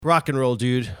Rock and roll,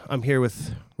 dude. I'm here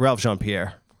with Ralf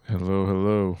Pierre.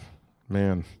 Hello.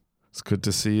 Man, it's good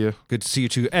to see you. Good to see you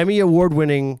too. Emmy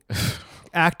award-winning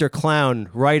actor, clown,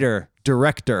 writer,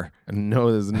 director.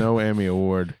 No, there's no Emmy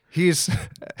award.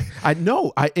 I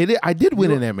did win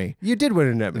an Emmy. You did win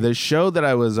an Emmy. The show that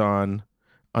I was on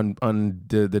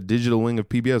the digital wing of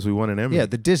PBS, we won an Emmy. Yeah,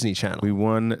 the Disney Channel. We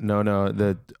won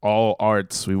the All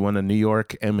Arts. We won a New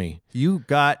York Emmy. You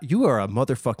are a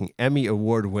motherfucking Emmy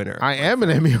award winner. I am an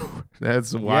Emmy award.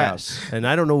 That's wild. Yes, and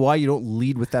I don't know why you don't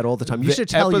lead with that all the time. You should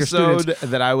tell your students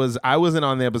that I wasn't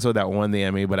on the episode that won the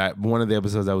Emmy, but one of the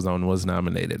episodes I was on was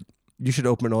nominated. You should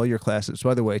open all your classes.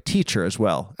 By the way, teacher as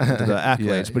well, the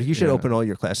accolades. But you should open all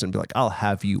your classes and be like, I'll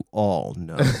have you all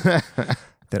know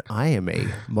that I am a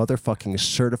motherfucking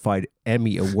certified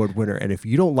Emmy award winner. And if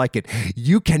you don't like it,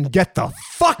 you can get the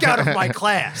fuck out of my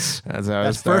class.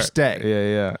 That's first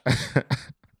day. Yeah.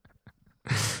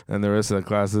 And the rest of the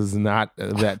class is not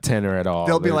that tenor at all.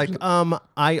 They'll be like,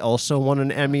 I also won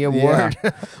an Emmy award.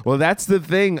 Yeah. Well, that's the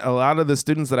thing. A lot of the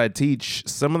students that I teach,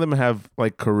 some of them have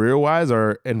like career-wise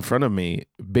are in front of me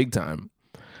big time.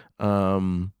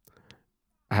 Some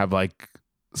have like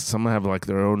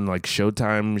their own like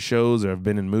Showtime shows or have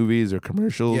been in movies or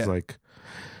commercials.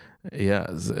 Yeah.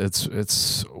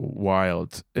 It's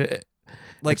wild.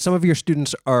 Like some of your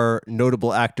students are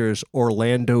notable actors.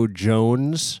 Orlando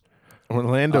Jones.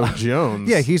 Jones.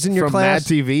 Yeah, he's in your from class.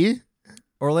 Mad TV.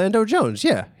 Orlando Jones.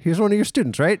 Yeah, he's one of your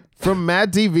students, right? From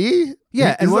Mad TV.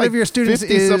 Yeah, and one of your students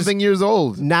 50 is something years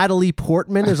old. Natalie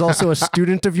Portman is also a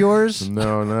student of yours.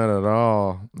 No, not at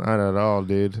all. Not at all,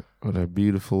 dude. What a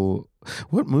beautiful.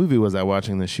 What movie was I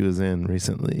watching that she was in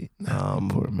recently?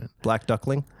 Portman. Black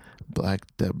Duckling.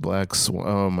 Black Swan.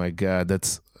 Oh my God,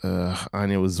 that's.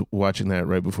 Anya was watching that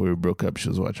right before we broke up. She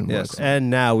was watching Black Swan. And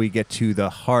now we get to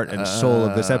the heart and soul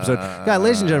of this episode. God,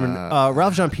 ladies and gentlemen,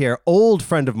 Ralf Pierre, old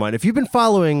friend of mine. If you've been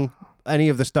following any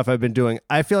of the stuff I've been doing,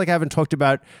 I feel like I haven't talked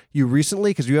about you recently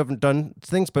because you haven't done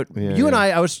things, but you and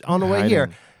I was on the way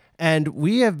here, and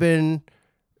we have been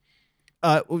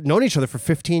known each other for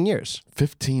 15 years.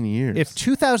 15 years. If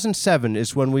 2007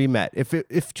 is when we met,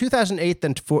 if 2008,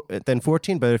 then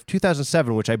 14, but if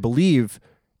 2007, which I believe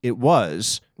it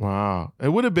was. Wow. It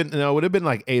would have been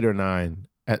like 8 or 9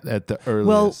 at the earliest.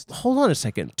 Well, hold on a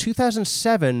second.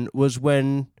 2007 was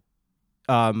when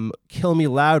Kill Me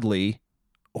Loudly,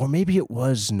 or maybe it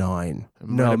was 9.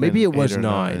 No, maybe it was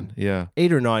 9. Yeah.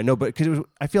 8 or 9. No, but because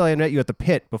I feel like I met you at the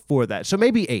pit before that. So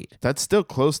maybe 8. That's still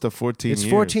close to 14 years. It's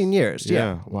 14 years.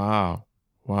 Yeah. Wow.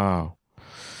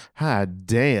 God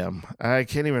damn. I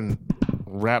can't even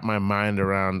wrap my mind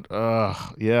around.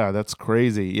 Yeah, that's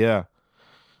crazy. Yeah.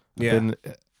 Yeah. Been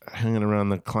hanging around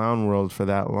the clown world for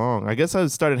that long. I guess I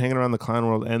started hanging around the clown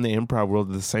world and the improv world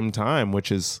at the same time, which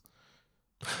is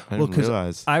I didn't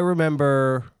realize. I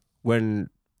remember when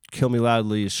Kill Me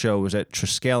Loudly's show was at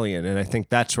Triskelion, and I think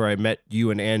that's where I met you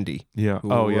and Andy. Yeah. Who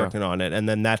were working on it. And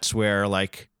then that's where and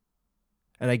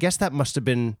I guess that must have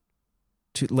been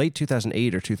late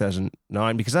 2008 or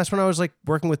 2009, because that's when I was like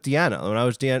working with Deanna.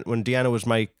 When Deanna was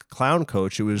my clown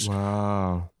coach, it was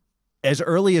as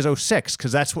early as 06,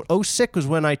 because that's what 06 was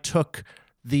when I took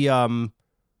my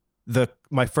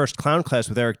first clown class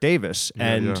with Eric Davis,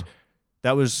 and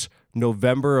that was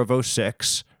November of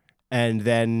 06, and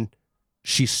then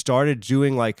she started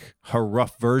doing like her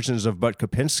rough versions of Bud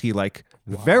Kopinski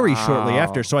very shortly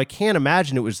after. So I can't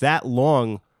imagine it was that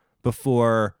long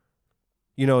before,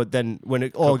 then when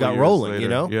it all got rolling,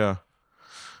 later. Yeah.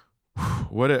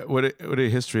 What a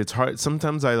history. It's hard.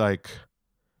 Sometimes I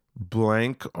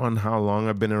blank on how long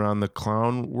I've been around the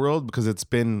clown world because it's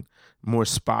been more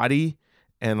spotty,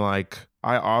 and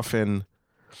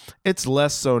it's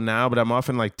less so now, but I'm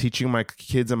often teaching my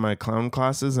kids in my clown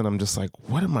classes, and I'm just like,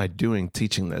 what am I doing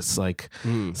teaching this?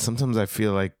 Sometimes I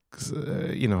feel like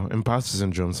imposter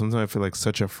syndrome. Sometimes I feel like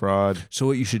such a fraud. So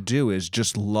what you should do is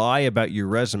just lie about your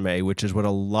resume, which is what a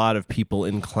lot of people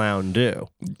in clown do.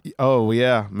 Oh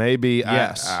yeah, maybe.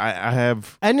 Yes. I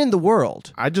have. And in the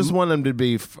world. I just want them to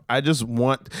be, I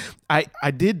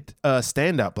did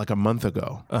stand up a month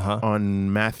ago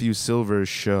on Matthew Silver's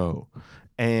show.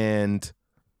 And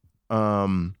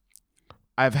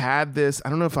I've had this, I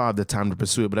don't know if I'll have the time to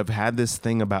pursue it, but I've had this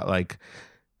thing about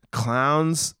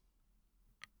clowns.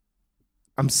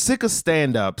 I'm sick of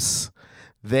stand-ups.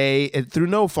 Through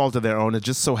no fault of their own, it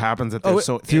just so happens that they're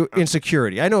through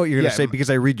insecurity. I know what you're going to say because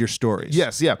I read your stories.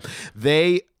 Yes, yeah.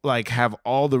 They have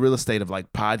all the real estate of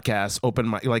podcasts, open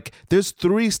mic. There's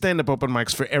 3 stand-up open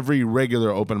mics for every regular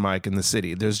open mic in the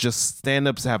city. There's just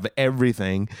stand-ups have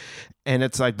everything. And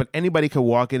it's but anybody could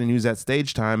walk in and use that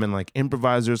stage time, and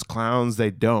improvisers, clowns, they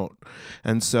don't.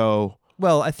 And so...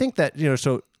 Well, I think that,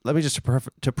 so let me just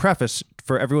to preface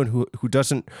for everyone who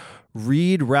doesn't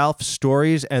read Ralph's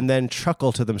stories and then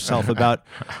chuckle to themselves about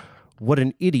what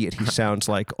an idiot he sounds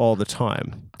like all the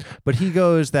time. But he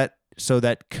goes that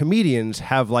comedians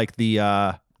have like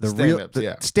the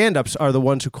stand-ups are the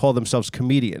ones who call themselves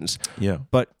comedians. Yeah.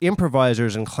 But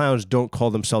improvisers and clowns don't call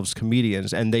themselves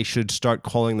comedians, and they should start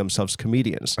calling themselves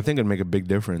comedians. I think it'd make a big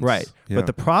difference. Right. Yeah. But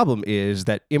the problem is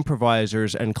that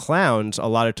improvisers and clowns a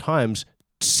lot of times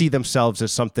see themselves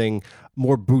as something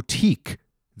more boutique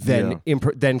than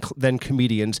than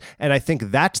comedians. And I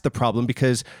think that's the problem,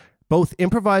 because both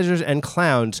improvisers and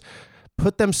clowns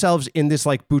put themselves in this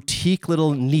like boutique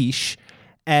little niche.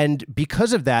 And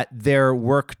because of that, their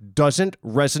work doesn't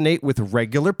resonate with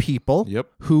regular people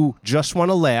who just want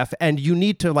to laugh. And you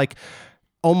need to like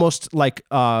almost like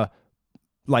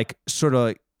sort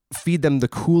of feed them the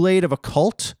Kool-Aid of a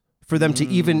cult for them to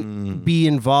even be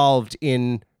involved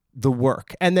in the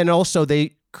work. And then also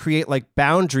they create like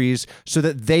boundaries so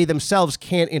that they themselves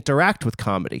can't interact with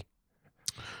comedy.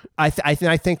 I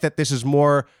think that this is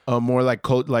more like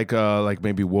cult, like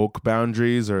maybe woke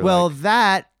boundaries or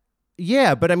that.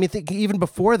 Yeah, but I mean, even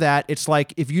before that, it's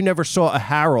like if you never saw a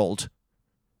Harold,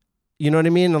 you know what I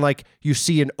mean? And like you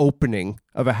see an opening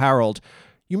of a Harold,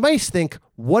 you might think,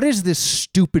 what is this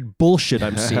stupid bullshit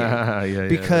I'm seeing?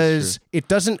 Because it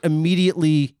doesn't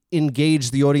immediately engage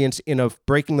the audience in a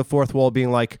breaking the fourth wall, being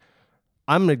like,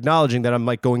 I'm acknowledging that I'm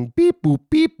like going beep, boop,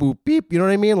 beep, boop, beep. You know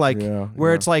what I mean? Like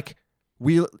it's like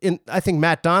I think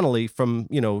Matt Donnelly from,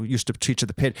 used to teach at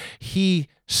the Pit. He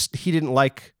didn't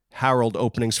like Harold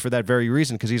openings for that very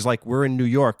reason, because he's like, we're in New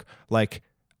York, like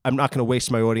I'm not going to waste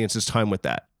my audience's time with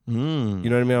that. You know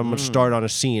what I mean? I'm going to start on a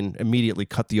scene, immediately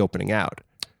cut the opening out.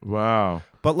 Wow.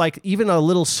 But like even a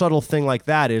little subtle thing like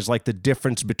that is like the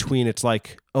difference between, it's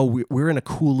like, oh, we're in a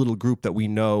cool little group that we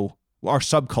know, our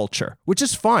subculture, which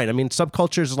is fine. I mean,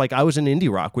 subculture is like, I was in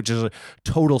indie rock, which is a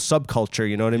total subculture.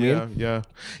 You know what I mean?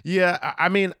 Yeah. I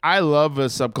mean, I love a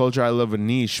subculture. I love a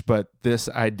niche, but this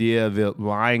idea of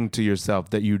lying to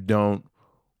yourself that you don't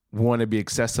want to be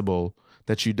accessible,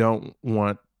 that you don't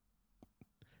want,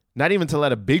 not even to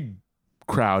let a big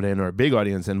crowd in or a big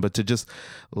audience in, but to just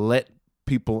let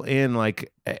people in.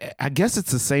 Like, I guess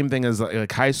it's the same thing as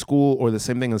like high school, or the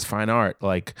same thing as fine art.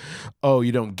 Like, oh,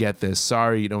 you don't get this.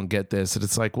 Sorry, you don't get this. And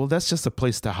it's like, well, that's just a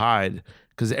place to hide,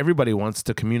 because everybody wants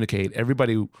to communicate.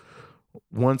 Everybody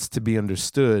wants to be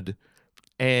understood.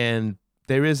 And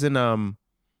there isn't,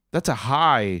 that's a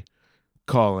high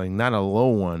calling, not a low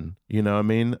one. You know what I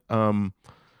mean?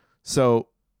 So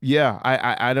yeah,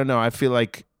 I don't know. I feel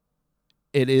like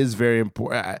it is very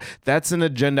important. That's an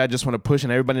agenda I just want to push,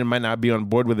 and everybody might not be on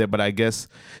board with it, but I guess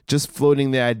just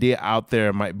floating the idea out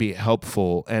there might be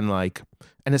helpful. And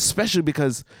especially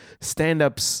because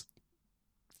stand-ups,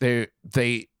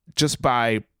 they just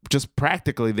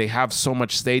practically, they have so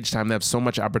much stage time, they have so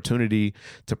much opportunity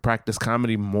to practice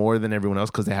comedy more than everyone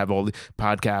else, because they have all the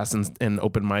podcasts and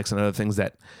open mics and other things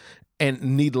and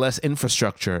need less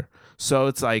infrastructure. So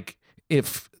it's like,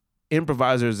 if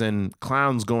improvisers and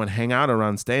clowns go and hang out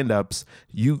around stand-ups,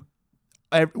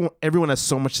 everyone has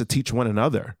so much to teach one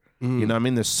another. You know what I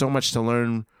mean? There's so much to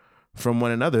learn from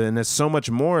one another, and there's so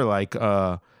much more like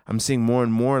I'm seeing more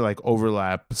and more like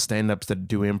overlap, stand-ups that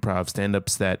do improv,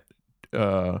 stand-ups that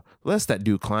less that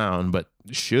do clown, but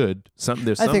should.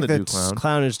 There's some that do clown.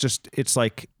 Clown is just, it's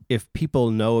like, if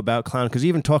people know about clown, because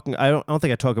even talking, I don't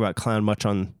think I talk about clown much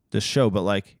on this show, but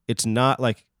like, it's not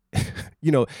like,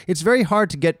 it's very hard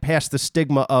to get past the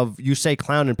stigma of, you say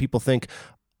clown and people think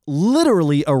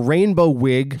literally a rainbow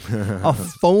wig, a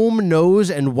foam nose,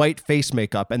 and white face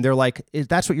makeup. And they're like,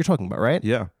 that's what you're talking about, right?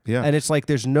 Yeah. And it's like,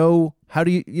 there's no, how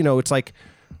do you, it's like,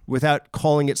 without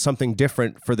calling it something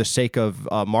different for the sake of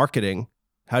marketing,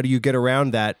 how do you get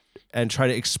around that and try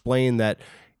to explain that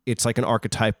it's like an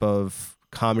archetype of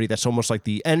comedy that's almost like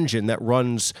the engine that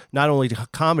runs not only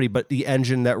comedy, but the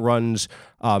engine that runs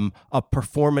a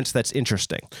performance that's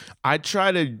interesting? I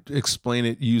try to explain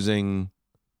it using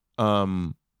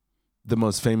the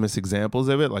most famous examples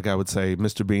of it. Like, I would say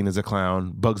Mr. Bean is a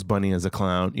clown, Bugs Bunny is a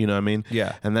clown, you know what I mean?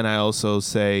 Yeah. And then I also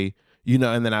say,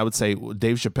 and then I would say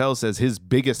Dave Chappelle says his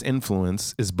biggest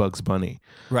influence is Bugs Bunny.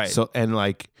 Right. So, and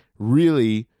like,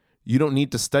 really, you don't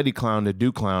need to study clown to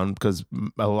do clown, because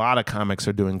a lot of comics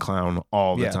are doing clown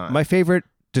all the time. My favorite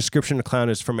description of clown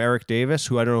is from Eric Davis,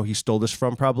 who I don't know, he stole this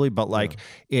from probably, but like,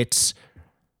 it's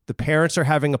the parents are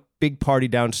having a big party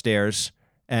downstairs,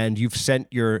 and you've sent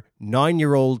your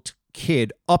 9-year-old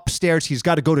kid upstairs. He's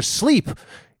got to go to sleep.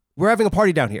 We're having a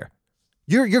party down here.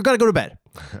 You're got to go to bed.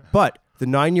 But the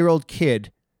 9-year-old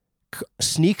kid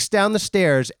sneaks down the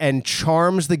stairs and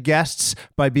charms the guests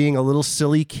by being a little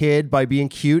silly kid, by being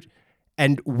cute,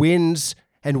 and wins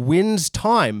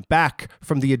time back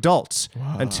from the adults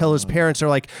until his parents are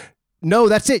like, no,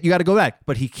 that's it. You got to go back.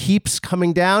 But he keeps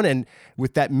coming down and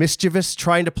with that mischievous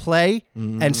trying to play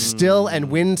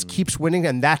and wins, keeps winning.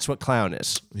 And that's what clown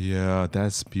is. Yeah,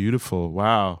 that's beautiful.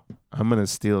 Wow. I'm going to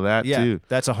steal that too.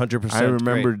 That's 100%. I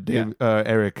remember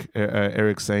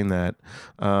Eric saying that.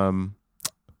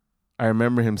 I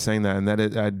remember him saying that, and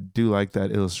I do like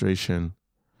that illustration.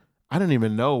 I don't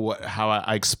even know how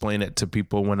I explain it to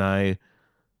people when I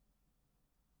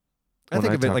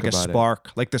think of it like a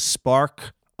spark, like the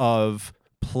spark of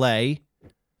play.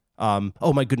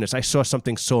 Oh my goodness, I saw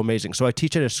something so amazing. So I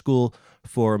teach at a school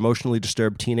for emotionally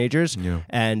disturbed teenagers,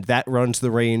 and that runs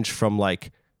the range from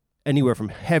like anywhere from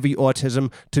heavy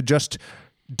autism to just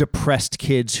depressed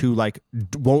kids who like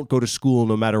won't go to school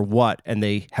no matter what, and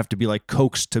they have to be like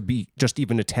coaxed to be just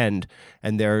even attend,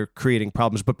 and they're creating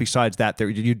problems. But besides that,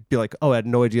 you'd be like, oh, I had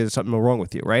no idea there's something wrong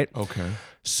with you, right? Okay.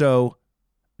 So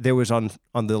there was on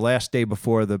the last day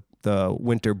before the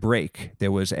winter break,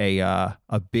 there was a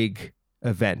big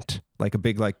event, like a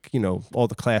big, like, you know, all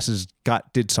the classes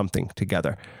did something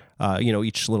together, you know,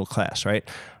 each little class, right?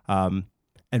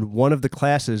 And one of the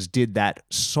classes did that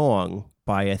song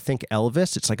by, I think,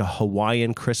 Elvis. It's like a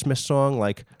Hawaiian Christmas song,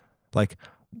 like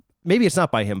maybe it's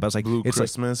not by him, but it's like Blue it's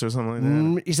Christmas like, or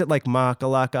something like that. Is it like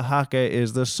Makalaka Haka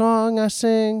is the song I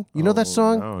sing? You know that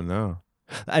song? Oh no.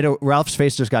 I know Ralph's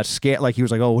face just got scared. Like he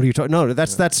was like, "Oh, what are you talking?" No,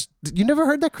 that's. You never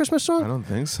heard that Christmas song? I don't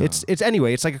think so. It's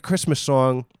anyway. It's like a Christmas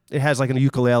song. It has like a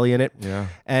ukulele in it. Yeah.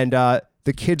 And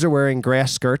the kids are wearing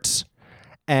grass skirts,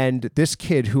 and this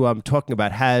kid who I'm talking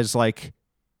about has like,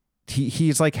 he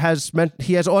has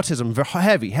autism,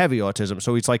 heavy autism.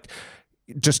 So he's like,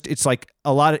 it's like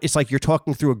a lot of, it's like you're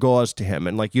talking through a gauze to him,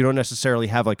 and like you don't necessarily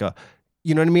have like a,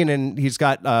 you know what I mean? And he's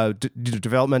got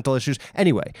developmental issues.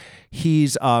 Anyway,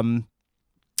 he's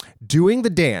doing the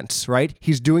dance, right?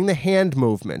 He's doing the hand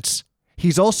movements.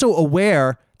 He's also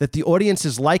aware that the audience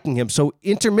is liking him. So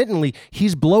intermittently,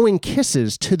 he's blowing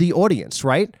kisses to the audience,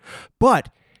 right? But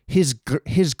his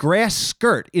grass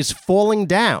skirt is falling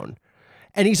down,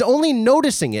 and he's only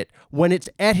noticing it when it's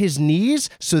at his knees.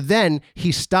 So then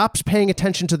he stops paying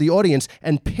attention to the audience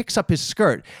and picks up his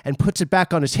skirt and puts it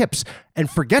back on his hips and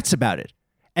forgets about it,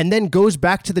 and then goes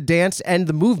back to the dance and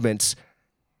the movements,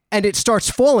 and it starts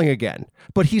falling again.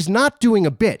 But he's not doing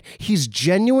a bit. He's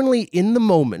genuinely in the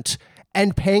moment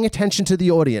and paying attention to the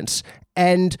audience,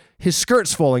 and his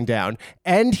skirt's falling down,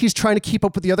 and he's trying to keep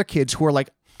up with the other kids who are like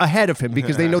ahead of him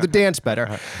because they know the dance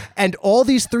better. And all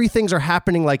these three things are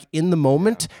happening like in the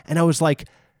moment. And I was like,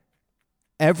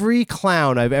 every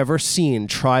clown I've ever seen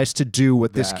tries to do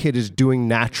what this kid is doing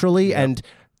naturally. And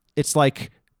it's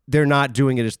like, they're not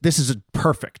doing it. This is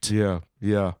perfect. Yeah.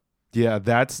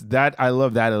 That. I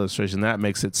love that illustration. That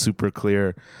makes it super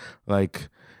clear. Like,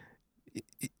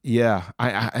 yeah,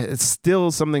 I it's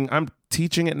still something, I'm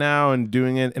teaching it now and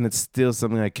doing it, and it's still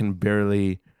something I can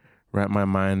barely wrap my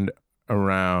mind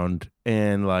around.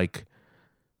 And like,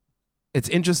 it's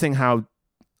interesting how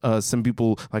some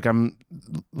people, like, I'm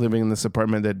living in this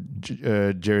apartment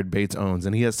that Jared Bates owns,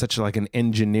 and he has such like an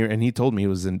engineer, and he told me he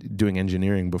was doing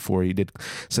engineering before. He did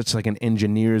such like an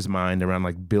engineer's mind around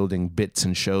like building bits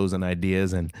and shows and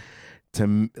ideas, and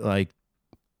to like,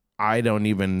 I don't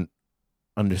even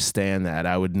understand that.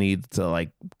 I would need to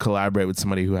like collaborate with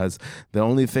somebody who has, the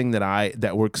only thing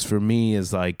that works for me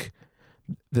is like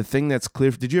the thing that's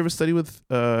clear. Did you ever study with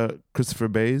Christopher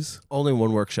Bays? Only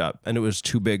one workshop, and it was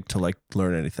too big to like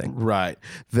learn anything. Right.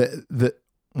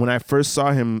 When I first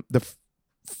saw him, the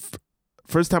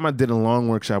first time I did a long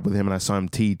workshop with him and I saw him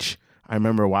teach, I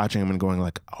remember watching him and going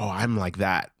like, oh, I'm like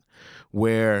that.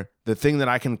 Where the thing that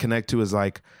I can connect to is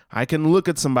like, I can look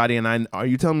at somebody and are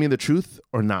you telling me the truth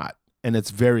or not? And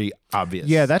it's very obvious.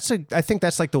 Yeah, I think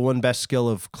that's like the one best skill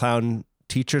of clown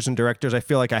teachers and directors. I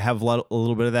feel like I have a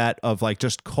little bit of that, of like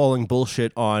just calling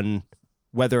bullshit on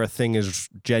whether a thing is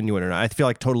genuine or not. I feel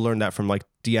like Total learned that from like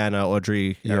Deanna,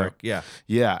 Audrey, Eric.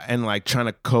 Yeah, and like trying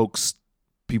to coax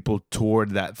people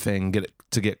toward that thing,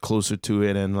 get closer to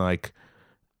it, and like,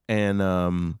 and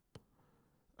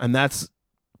that's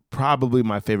probably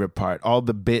my favorite part. All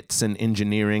the bits and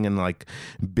engineering and like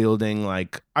building,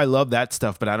 like I love that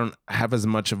stuff, but I don't have as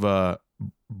much of a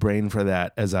brain for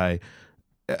that as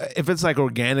if it's like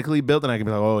organically built, then I can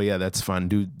be like, oh yeah, that's fun.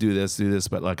 Do this.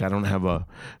 But like, I don't have a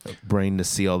brain to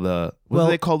see all the, what do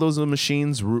they call those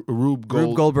machines? Rube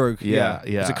Goldberg. Yeah.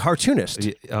 He's a cartoonist.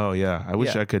 Oh yeah. I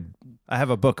wish I could. I have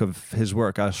a book of his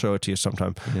work. I'll show it to you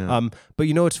sometime. Yeah. But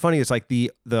you know what's funny? It's like the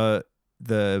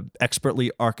the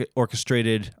expertly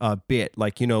orchestrated bit.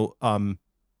 Like,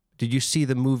 did you see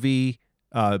the movie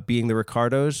Being the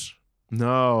Ricardos?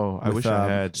 No, I wish I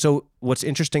had. So what's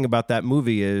interesting about that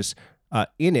movie is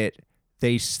in it,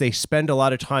 they spend a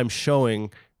lot of time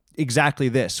showing exactly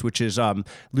this, which is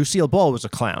Lucille Ball was a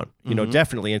clown,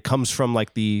 definitely. It comes from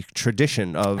like the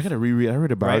tradition of. I gotta reread. I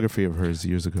read a biography of hers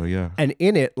years ago. Yeah, and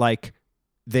in it, like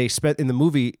they spent in the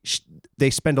movie, they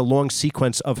spend a long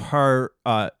sequence of her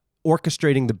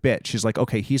orchestrating the bit. She's like,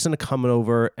 okay, he's gonna come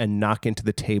over and knock into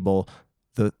the table.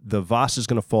 The vase is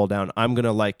gonna fall down. I'm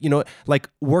gonna like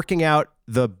working out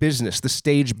the business, the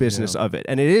stage business of it,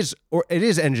 and it is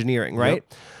engineering, right?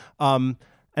 Yep. And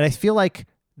I feel like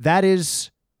that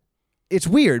is. It's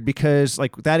weird because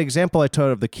like that example I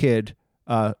told of the kid,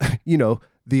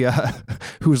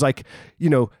 who's like,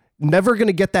 never going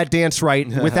to get that dance right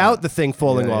without the thing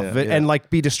falling off of it and like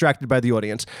be distracted by the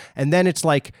audience. And then it's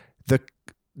like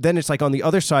on the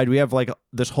other side, we have like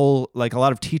this whole, like a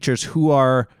lot of teachers who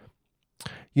are,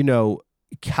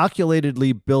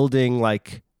 calculatedly building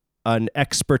like an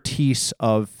expertise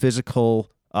of physical,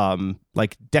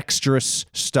 like dexterous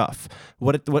stuff.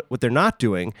 What they're not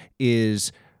doing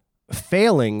is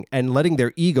failing and letting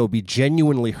their ego be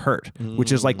genuinely hurt, which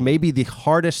is like maybe the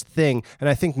hardest thing. And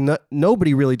I think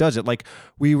nobody really does it. Like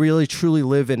we really truly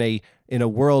live in a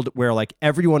world where like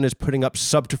everyone is putting up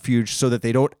subterfuge so that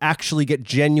they don't actually get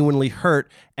genuinely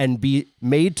hurt and be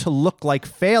made to look like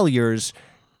failures.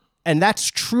 And that's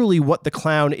truly what the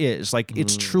clown is. Like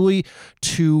it's truly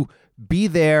to be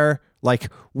there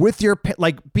like with your,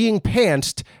 like being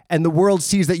pantsed and the world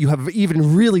sees that you have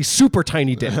even really super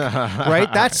tiny dick, right?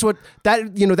 That's what,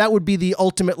 that would be the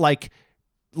ultimate, like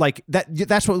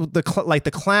that's what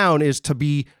the clown is, to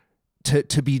be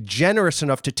generous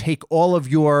enough to take all of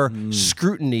your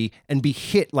scrutiny and be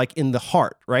hit like in the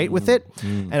heart, right? With it.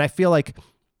 And I feel like,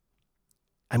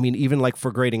 I mean, even like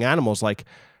for grading animals, like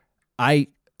I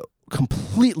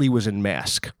completely was in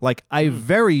mask. Like I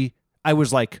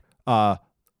was like,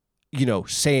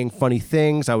 saying funny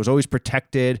things. I was always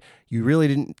protected. You really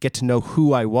didn't get to know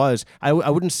who I was. I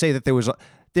wouldn't say that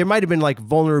there might have been like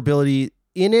vulnerability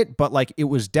in it, but like it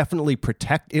was definitely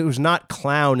it was not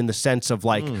clown in the sense of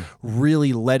like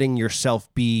really letting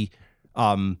yourself be,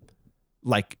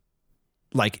 like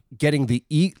getting the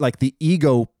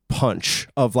ego punch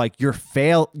of like you're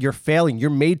failing. You're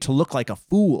made to look like a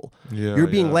fool. You're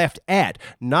being laughed at,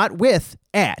 not with,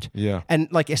 at. Yeah. And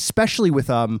like especially with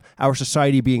our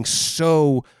society being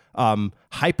so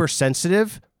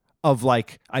hypersensitive of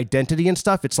like identity and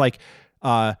stuff, it's like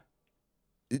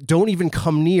don't even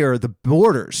come near the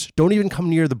borders. Don't even come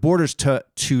near the borders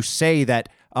to say that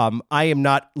I am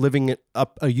not living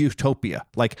up a utopia.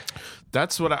 Like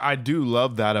that's what I do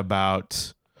love that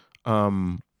about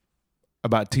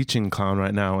teaching clown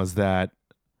right now, is that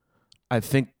I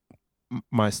think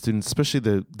my students, especially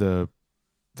the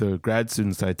grad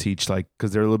students I teach, like,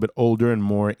 because they're a little bit older and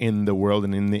more in the world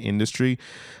and in the industry,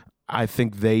 I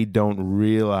think they don't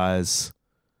realize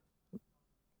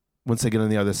once they get on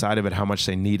the other side of it how much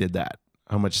they needed that,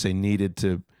 how much they needed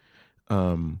to.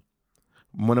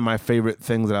 One of my favorite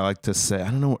things that I like to say,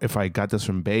 I don't know if I got this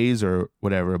from Bays or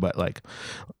whatever, but like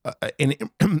in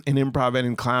improv and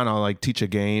in clown, I'll like teach a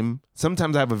game.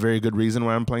 Sometimes I have a very good reason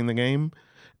why I'm playing the game.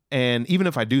 And even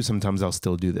if I do, sometimes I'll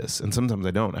still do this. And sometimes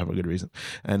I don't have a good reason.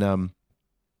 And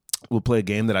we'll play a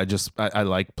game that I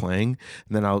like playing.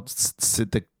 And then I'll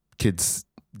sit the kids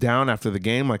down after the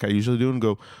game like I usually do and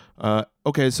go,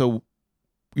 okay, so,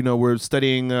 we're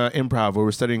studying improv or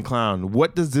we're studying clown.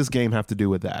 What does this game have to do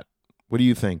with that? What do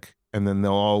you think? And then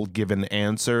they'll all give an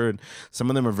answer. And some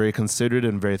of them are very considered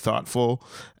and very thoughtful.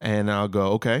 And I'll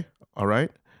go, okay, all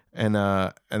right. And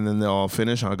then they'll all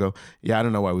finish. I'll go, yeah, I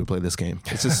don't know why we play this game.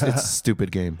 It's a stupid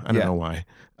game. I don't know why.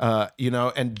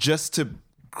 And just to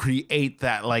create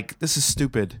that, like, this is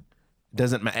stupid.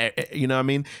 Doesn't matter. You know what I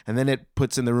mean? And then it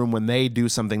puts in the room when they do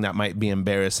something that might be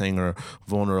embarrassing or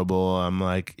vulnerable. I'm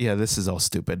like, yeah, this is all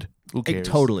stupid. Who cares?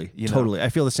 Totally. I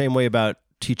feel the same way about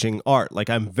teaching art. Like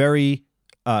I'm very,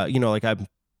 I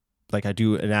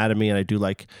do anatomy and I do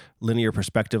like linear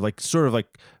perspective, like sort of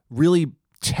like really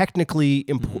technically,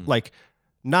 like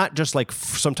not just like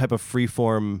some type of free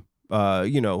form,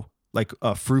 like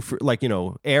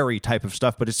airy type of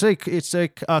stuff, but it's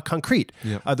concrete.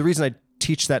 Yeah. The reason I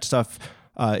teach that stuff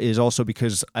is also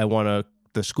because the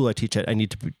school I teach at, I need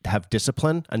to have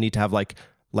discipline. I need to have like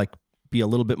be a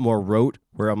little bit more rote,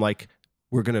 where I'm like,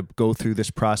 we're going to go through this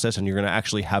process and you're going to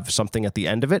actually have something at the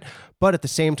end of it. But at the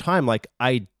same time, like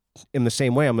in the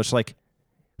same way, I'm just like,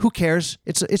 who cares?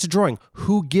 It's a drawing.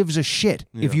 Who gives a shit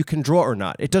if you can draw or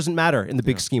not? It doesn't matter in the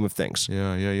big scheme of things.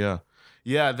 Yeah.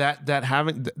 Yeah, that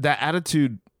having that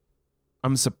attitude,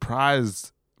 I'm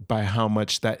surprised by how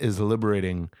much that is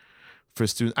liberating for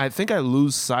students. I think I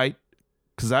lose sight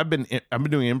because I've been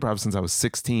doing improv since I was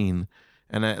 16,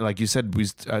 and like you said,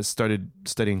 I started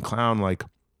studying clown like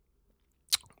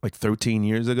 13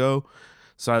 years ago.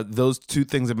 So those two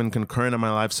things have been concurrent in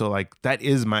my life. So like that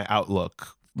is my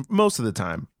outlook most of the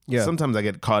time. Yeah. Sometimes I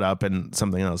get caught up in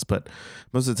something else, but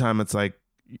most of the time it's like,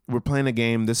 we're playing a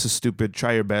game. This is stupid.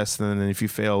 Try your best. And then if you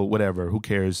fail, whatever, who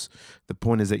cares? The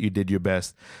point is that you did your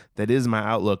best. That is my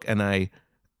outlook. And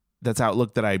that's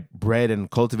outlook that I bred and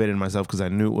cultivated in myself because I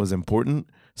knew it was important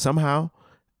somehow.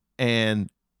 And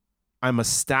I'm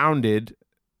astounded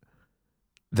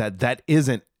that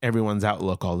isn't everyone's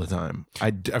outlook all the time.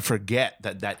 I forget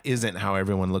that isn't how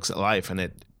everyone looks at life.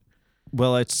 And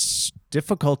well, it's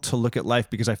difficult to look at life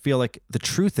because I feel like the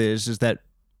truth is that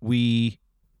we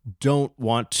don't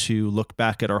want to look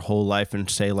back at our whole life and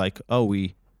say like, oh,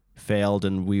 we failed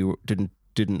and we didn't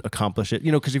accomplish it.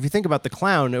 You know, because if you think about the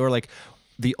clown or like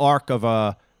the arc of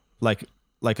a like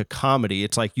a comedy,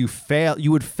 it's like you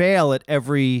would fail at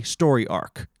every story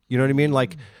arc. You know what I mean?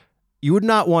 Like you would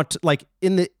not want to, like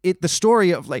in the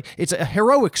story of like, it's a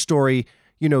heroic story.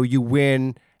 You know, you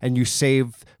win and you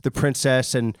save the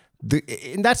princess and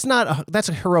that's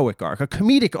a heroic arc. A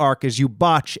comedic arc is you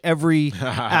botch every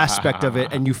aspect of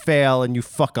it and you fail and you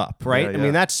fuck up, right? Yeah, yeah. I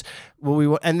mean, that's what we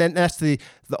want. And then that's the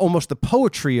almost the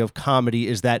poetry of comedy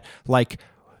is that like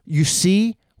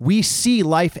we see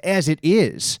life as it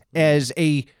is, as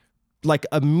a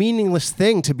meaningless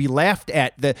thing to be laughed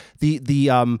at.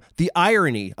 The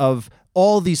irony of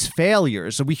all these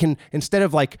failures. So we can, instead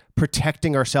of like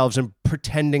protecting ourselves and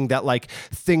pretending that like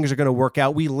things are going to work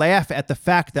out, we laugh at the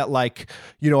fact that like,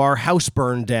 you know, our house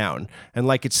burned down and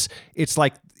like it's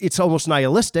like it's almost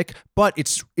nihilistic, but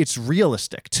it's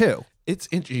realistic too.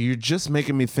 You're just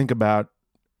making me think about,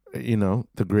 you know,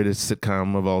 the greatest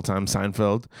sitcom of all time,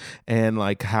 Seinfeld, and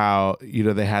like how, you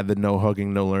know, they had the no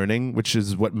hugging, no learning, which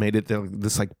is what made it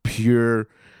this like pure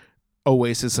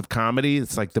oasis of comedy.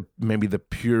 It's like maybe the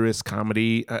purest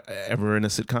comedy ever in a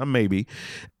sitcom, maybe.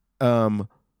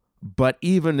 But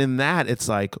even in that, it's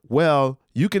like, well,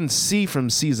 you can see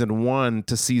from season 1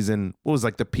 to season, what was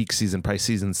like the peak season, probably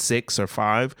season 6 or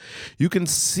 5. You can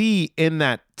see in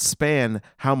that span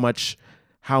how much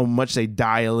they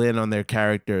dial in on their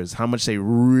characters, how much they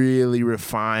really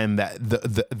refine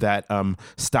that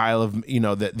style of, you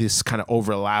know, this kind of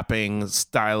overlapping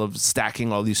style of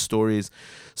stacking all these stories.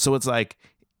 So it's like,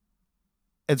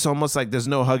 it's almost like there's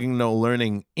no hugging, no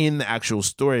learning in the actual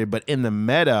story, but in the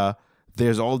meta,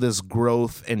 there's all this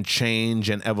growth and change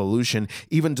and evolution,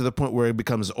 even to the point where it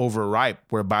becomes overripe,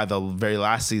 where by the very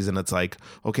last season, it's like,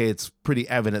 okay, it's pretty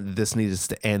evident that this needs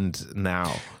to end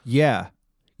now. Yeah.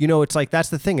 You know, it's like, that's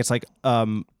the thing. It's like,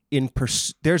 there's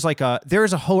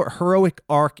a whole heroic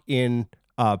arc in,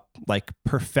 like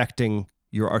perfecting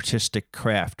your artistic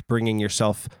craft, bringing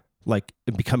yourself like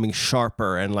becoming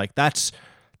sharper. And like, that's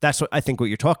what I think what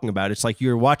you're talking about. It's like,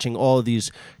 you're watching all of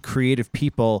these creative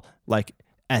people, like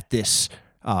at this,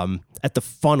 at the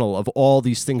funnel of all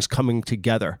these things coming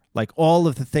together, like all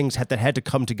of the things that had to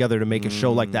come together to make a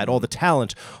show like that, all the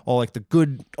talent, all like the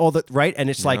good, all the right. And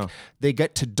it's like, they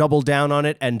get to double down on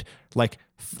it. And like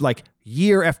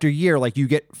year after year, like you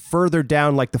get further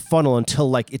down, like the funnel until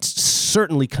like, it's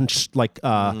certainly like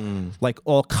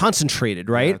all concentrated,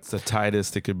 right? Yeah, it's the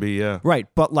tightest it could be. Yeah. Right.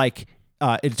 But like,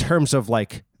 in terms of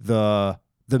like the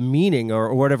meaning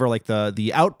or whatever, like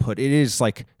the output, it is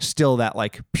like still that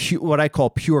like what I call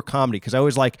pure comedy. Cause I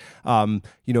always like,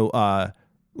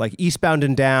 like Eastbound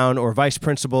and Down or Vice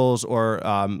Principals or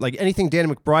like anything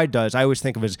Danny McBride does, I always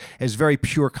think of as very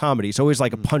pure comedy. It's always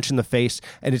like a punch in the face,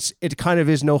 and it kind of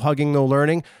is no hugging, no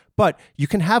learning, but you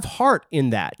can have heart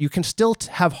in that. You can still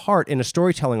have heart in a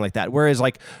storytelling like that. Whereas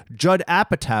like Judd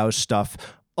Apatow's stuff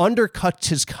undercuts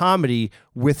his comedy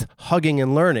with hugging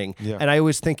and learning. Yeah. And I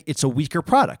always think it's a weaker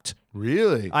product.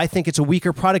 Really? I think it's a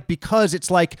weaker product because it's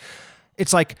like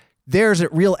there's a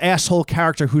real asshole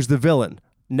character who's the villain.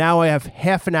 Now I have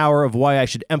half an hour of why I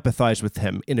should empathize with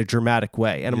him in a dramatic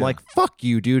way. And I'm like, fuck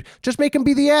you, dude. Just make him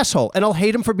be the asshole. And I'll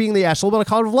hate him for being the asshole, but I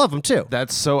kind of love him too.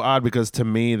 That's so odd because to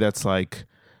me, that's like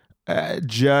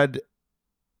Judd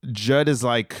is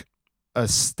like a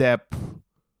step.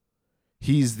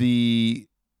 He's the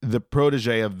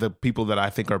protege of the people that I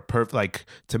think are perfect. Like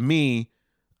to me,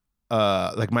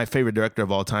 like my favorite director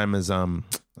of all time is I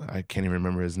can't even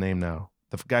remember his name now.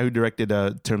 The guy who directed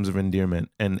Terms of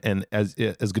Endearment and as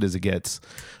good as it gets.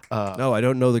 No, I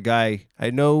don't know the guy.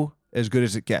 I know As Good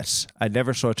as It Gets. I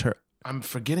never saw I'm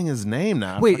forgetting his name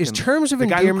now. Wait, is Terms of the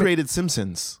Endearment guy who created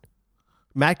Simpsons?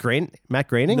 Matt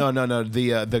Groening? No.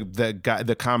 The guy,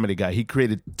 the comedy guy. He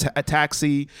created a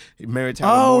Taxi, Mary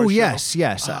Tyler Oh, Moore yes.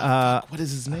 what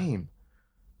is his name?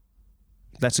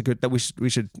 That's a good. That we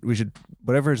should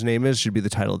whatever his name is should be the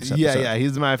title of this episode. Yeah.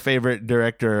 He's my favorite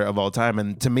director of all time,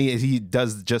 and to me, he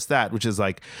does just that, which is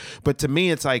like. But to me,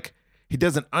 it's like he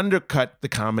doesn't undercut the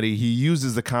comedy. He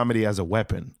uses the comedy as a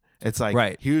weapon. It's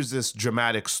like, here's this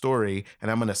dramatic story,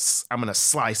 and I'm gonna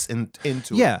slice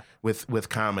into it with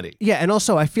comedy. Yeah, and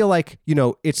also I feel like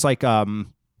it's like what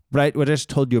I just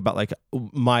told you about like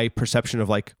my perception of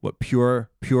like what pure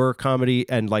comedy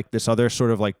and like this other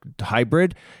sort of like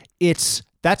hybrid.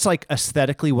 That's like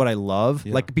aesthetically what I love,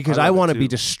 like because I want to be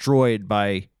destroyed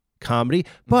by comedy.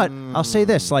 But I'll say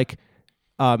this, like,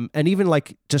 and even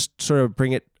like just sort of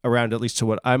bring it around at least to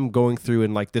what I'm going through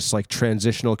in like this like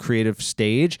transitional creative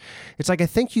stage. It's like I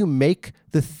think you make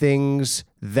the things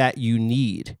that you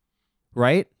need,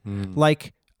 right?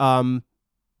 Like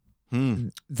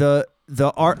the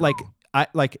art, like I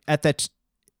like at that,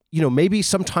 maybe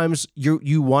sometimes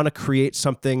you want to create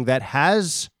something that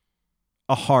has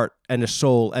a heart and a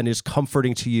soul and is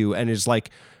comforting to you and is like,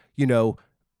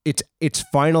 its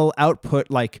final output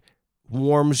like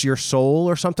warms your soul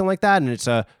or something like that, and it's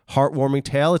a heartwarming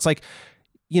tale. It's like,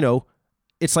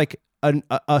 it's like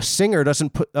a singer doesn't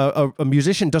put a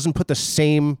musician doesn't put the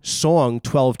same song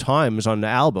 12 times on the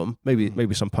album.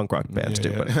 Maybe some punk rock bands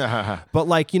do, but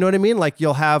like, you know what I mean? Like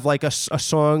you'll have like a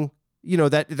song,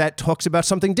 that talks about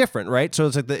something different, right? So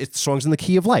it's like it's songs in the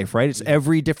key of life, right? It's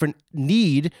every different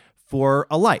need for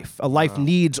a life. A life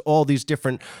needs all these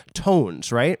different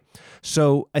tones, right?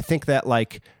 So I think that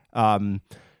like,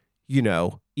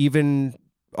 even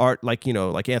art like,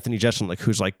 like Anthony Jeselnik,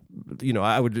 who's like,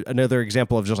 another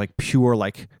example of just like pure,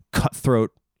 like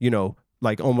cutthroat,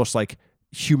 like almost like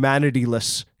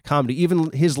humanityless comedy.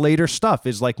 Even his later stuff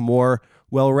is like more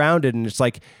well-rounded. And it's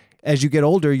like, as you get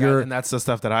older, and that's the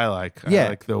stuff that I like. Yeah. I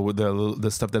like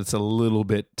the stuff that's a little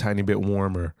bit, tiny bit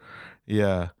warmer.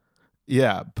 Yeah.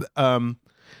 Yeah.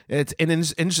 It's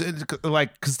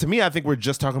like, because to me, I think we're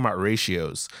just talking about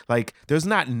ratios. Like, there's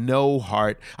not no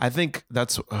heart. I think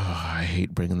that's. I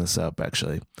hate bringing this up.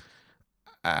 Actually,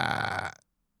 I'm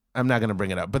not gonna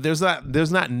bring it up. But there's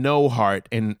not no heart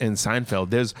in Seinfeld.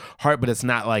 There's heart, but it's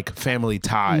not like family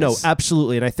ties. No,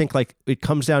 absolutely. And I think like it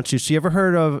comes down to. So you ever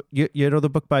heard of the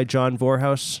book by John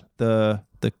Voorhouse, the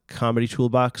Comedy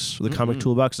Toolbox, the Comic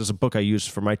Toolbox? It's a book I use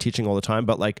for my teaching all the time.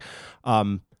 But like,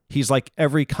 he's like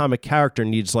every comic character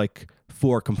needs like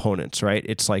 4 components, right?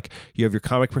 It's like you have your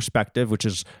comic perspective, which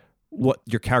is what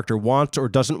your character wants or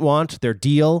doesn't want, their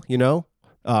deal, you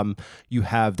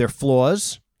have their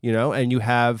flaws, and you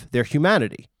have their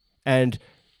humanity. And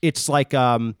it's like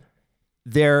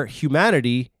their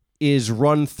humanity is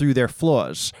run through their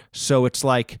flaws. So it's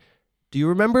like, do you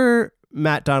remember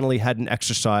Matt Donnelly had an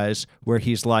exercise where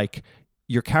he's like,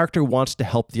 your character wants to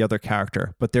help the other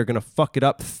character, but they're going to fuck it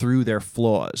up through their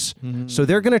flaws. So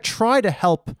they're going to try to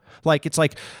help. Like, it's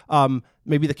like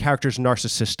maybe the character's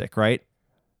narcissistic, right?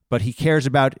 But he cares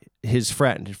about his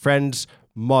friend. His friend's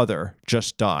mother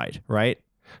just died, right?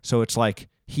 So it's like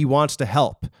he wants to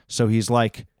help. So he's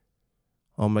like,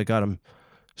 oh my God, I'm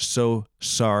so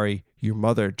sorry. Your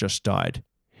mother just died.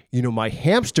 My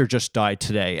hamster just died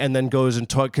today, and then goes and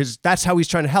talk, because that's how he's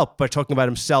trying to help, by talking about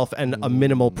himself and a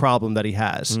minimal problem that he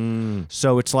has.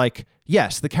 So it's like,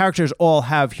 yes, the characters all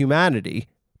have humanity.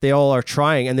 They all are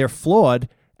trying, and they're flawed.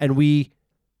 And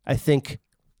I think,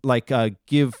 like, they're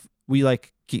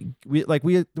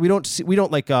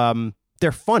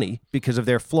funny because of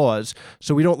their flaws.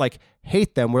 So we don't like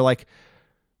hate them. We're like,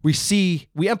 we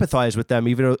empathize with them,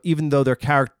 even though they're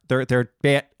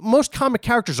bad. Most comic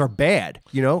characters are bad,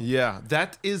 Yeah,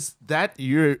 that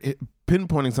you're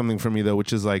pinpointing something for me though,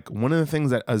 which is like one of the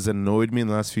things that has annoyed me in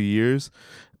the last few years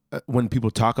when people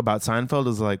talk about Seinfeld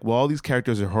is like, well, all these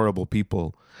characters are horrible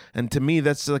people, and to me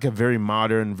that's like a very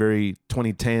modern, very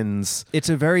 2010s. It's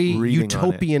a very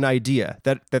utopian idea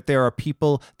that there are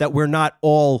people that we're not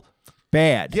all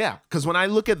bad. Yeah, because when I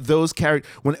look at those characters,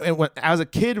 when as a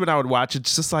kid, when I would watch,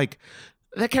 it's just like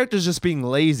that character's just being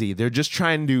lazy. They're just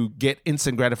trying to get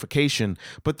instant gratification.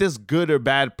 But this good or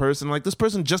bad person, like this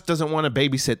person just doesn't want to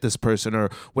babysit this person or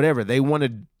whatever. They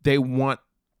want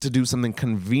to do something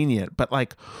convenient. But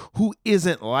like, who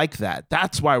isn't like that?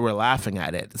 That's why we're laughing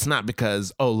at it. It's not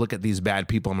because, oh, look at these bad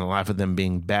people, I'm gonna laugh at them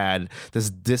being bad.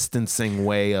 This distancing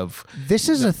way of this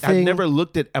is a thing. I've never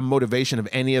looked at a motivation of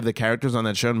any of the characters on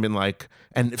that show and been like,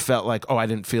 and it felt like, oh, I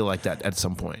didn't feel like that at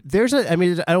some point. I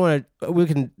don't want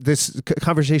to. This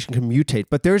conversation can mutate,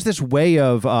 but there's this way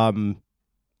of.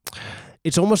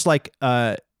 It's almost like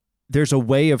there's a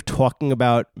way of talking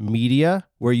about media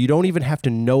where you don't even have to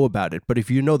know about it, but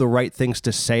if you know the right things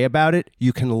to say about it,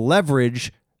 you can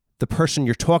leverage the person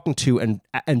you're talking to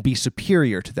and be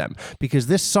superior to them. Because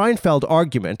this Seinfeld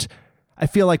argument, I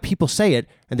feel like people say it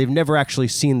and they've never actually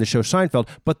seen the show Seinfeld,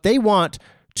 but they want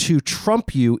to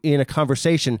trump you in a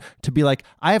conversation to be like,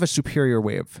 I have a superior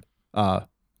way of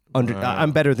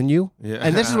I'm better than you. Yeah.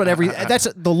 And this is what that's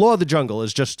the law of the jungle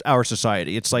is just our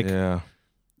society. It's like, yeah.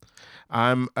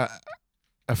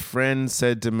 A friend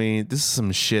said to me, this is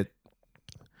some shit.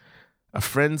 A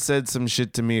friend said some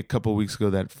shit to me a couple weeks ago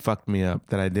that fucked me up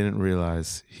that I didn't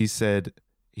realize. He said,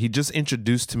 he just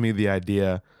introduced to me the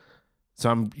idea. So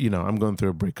I'm going through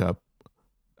a breakup,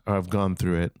 or I've gone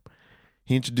through it.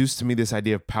 He introduced to me this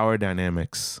idea of power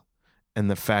dynamics and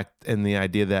the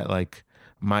idea that like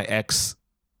my ex,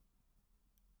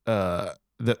 the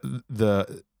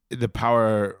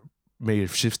power may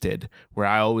have shifted, where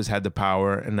I always had the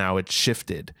power and now it's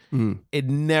shifted. It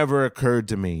never occurred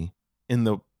to me in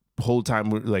the whole time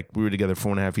we were together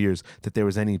 4.5 years that there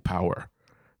was any power,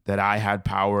 that I had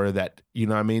power, that, you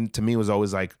know what I mean? To me, it was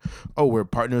always like, oh, we're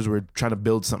partners, we're trying to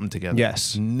build something together.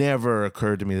 Yes. Never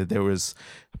occurred to me that there was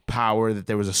power, that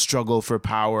there was a struggle for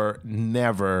power.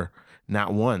 Never,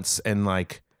 not once. And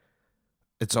like,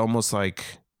 it's almost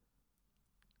like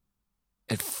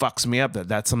it fucks me up that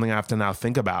that's something I have to now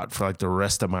think about for like the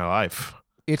rest of my life.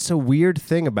 It's a weird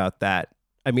thing about that.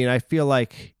 I mean, I feel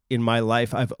like in my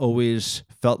life, I've always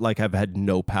felt like I've had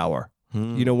no power.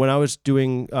 You know, when I was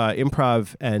doing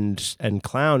improv and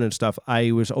clown and stuff,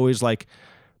 I was always like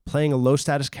playing a low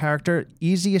status character,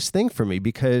 easiest thing for me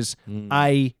because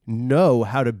I know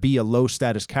how to be a low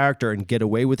status character and get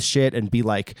away with shit and be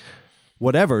like,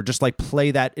 whatever, just like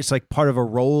play that. It's like part of a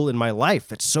role in my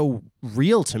life. It's so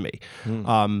real to me.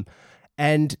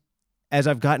 And as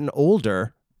I've gotten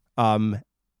older, and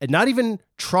not even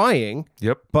trying,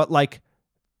 but like,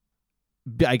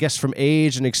 I guess from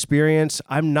age and experience,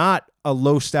 I'm not a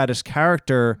low status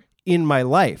character in my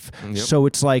life. So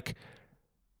it's like,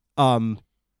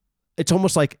 it's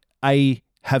almost like I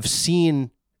have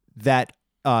seen that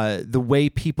the way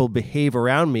people behave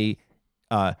around me,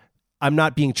 I'm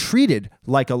not being treated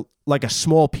like a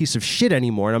small piece of shit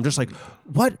anymore. And I'm just like,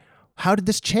 what? How did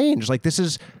this change? Like this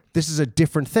is a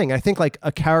different thing. I think like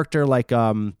a character like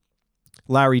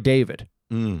Larry David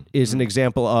is an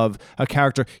example of a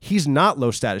character. He's not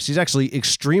low status. He's actually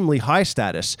extremely high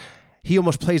status. He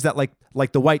almost plays that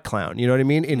like the white clown, you know what I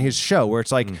mean? In his show where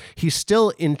it's like he's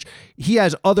still he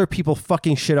has other people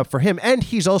fucking shit up for him. And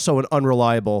he's also an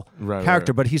unreliable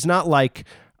character, but he's not like,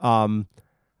 I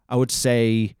would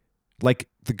say like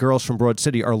the girls from Broad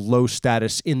City are low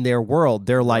status in their world.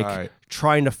 They're like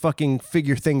trying to fucking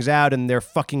figure things out and they're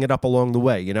fucking it up along the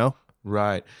way, you know?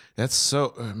 Right. That's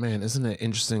so, man, isn't it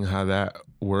interesting how that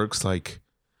works? Like,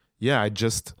 yeah, I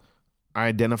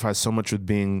identify so much with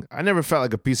being, I never felt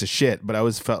like a piece of shit, but I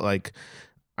always felt like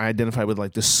I identified with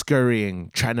like the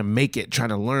scurrying, trying to make it, trying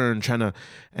to learn,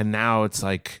 and now it's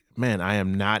like, man, I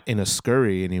am not in a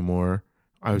scurry anymore.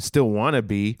 I still want to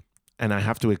be, and I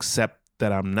have to accept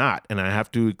that I'm not, and I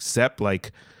have to accept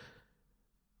like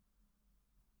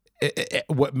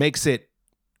what makes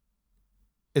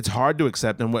it's hard to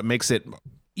accept, and what makes it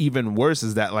even worse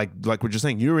is that like we're just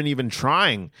saying, you weren't even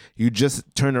trying. You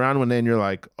just turn around one day and you're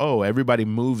like, oh, everybody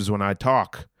moves when I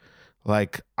talk.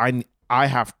 Like I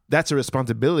have, that's a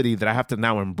responsibility that I have to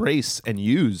now embrace and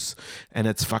use. And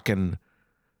it's fucking,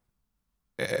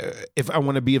 if I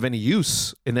want to be of any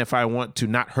use and if I want to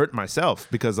not hurt myself,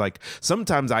 because like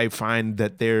sometimes I found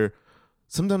in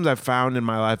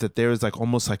my life that there is like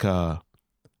almost like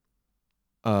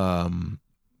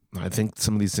I think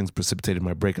some of these things precipitated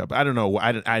my breakup. I don't know.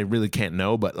 I really can't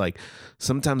know, but like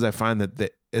sometimes I find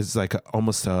that is like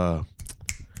almost an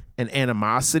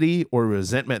animosity or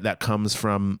resentment that comes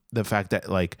from the fact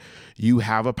that like you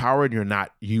have a power and you're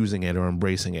not using it or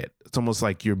embracing it. It's almost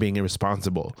like you're being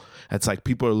irresponsible. It's like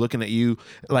people are looking at you.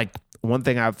 Like one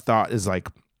thing I've thought is like,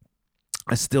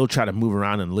 I still try to move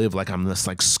around and live like I'm this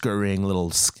like scurrying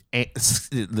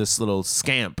this little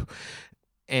scamp.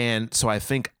 And so I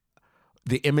think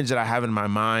the image that I have in my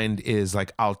mind is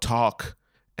like I'll talk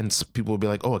and people will be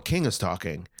like, oh, a king is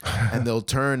talking. And they'll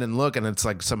turn and look and it's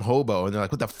like some hobo. And they're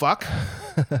like, what the fuck?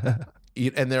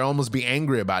 And they'll almost be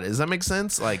angry about it. Does that make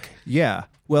sense? Like, yeah.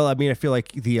 Well, I mean, I feel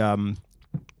like the,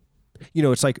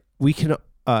 it's like we can,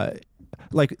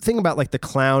 like think about like the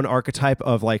clown archetype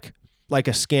of like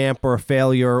a scamp or a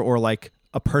failure or like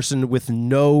a person with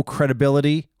no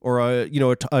credibility or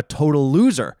a total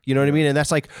loser, you know what I mean? And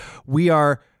that's like, we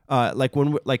are, like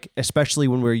when especially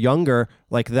when we're younger,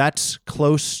 like that's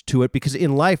close to it because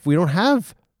in life we don't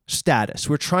have status.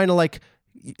 We're trying to like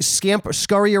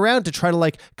scurry around to try to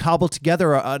like cobble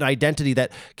together an identity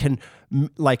that can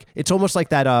like, it's almost like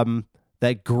that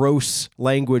that gross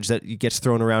language that gets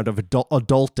thrown around of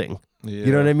adulting. Yeah.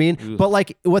 You know what I mean? Ugh. But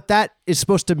like what that is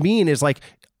supposed to mean is like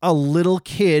a little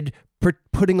kid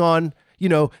putting on, you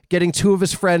know, getting two of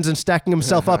his friends and stacking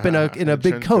himself up in a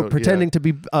big coat, pretending to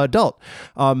be adult.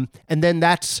 And then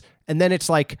it's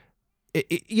like,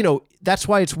 you know, that's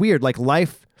why it's weird. Like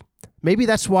life, maybe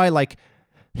that's why like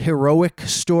heroic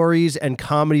stories and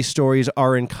comedy stories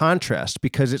are in contrast,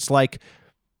 because it's like,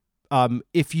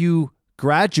 if you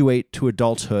graduate to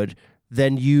adulthood,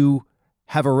 then you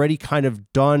have already kind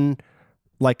of done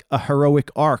like a heroic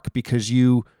arc, because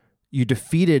you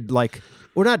defeated like,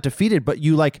 or not defeated, but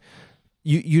you like,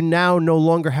 you now no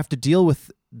longer have to deal with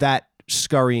that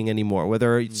scurrying anymore,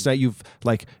 whether it's that you've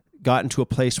like gotten to a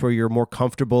place where you're more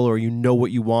comfortable or you know what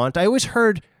you want. I always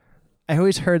heard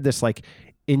this like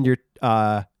in your,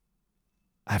 let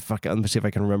me see if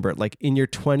I can remember it. Like in your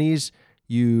 20s,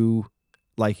 you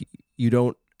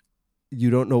don't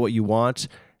know what you want,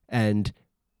 and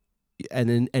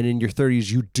in your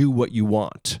 30s you do what you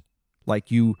want.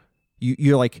 Like you're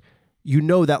like, you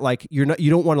know that like you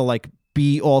don't want to like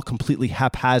be all completely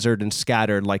haphazard and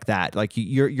scattered like that. Like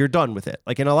you're done with it.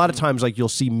 Like, and a lot of times like you'll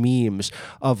see memes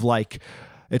of like,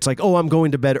 it's like, oh, I'm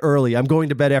going to bed early. I'm going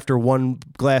to bed after one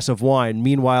glass of wine.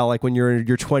 Meanwhile, like when you're in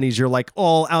your 20s, you're like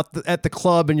all out at the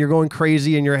club and you're going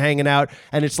crazy and you're hanging out.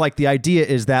 And it's like the idea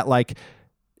is that like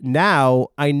now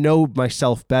I know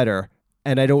myself better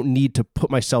and I don't need to put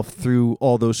myself through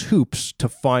all those hoops to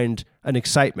find an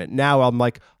excitement. Now I'm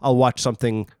like, I'll watch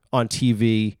something on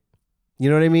TV. You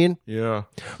know what I mean? Yeah.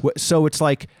 So it's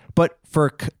like, but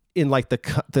in like the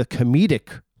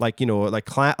comedic, like, you know,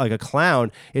 like like a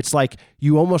clown, it's like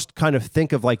you almost kind of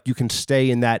think of like you can stay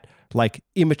in that like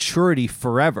immaturity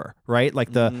forever, right?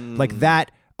 Like like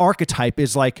that archetype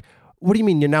is like, what do you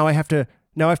mean? Now I have to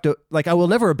like, I will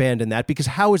never abandon that, because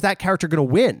how is that character going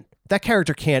to win? That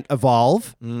character can't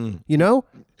evolve, you know?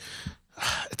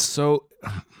 It's so,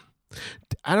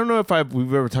 I don't know if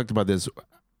we've ever talked about this.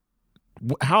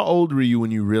 How old were you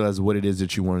when you realized what it is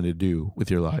that you wanted to do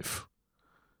with your life?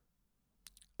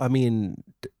 I mean,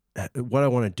 what I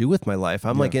want to do with my life.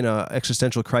 I'm like in an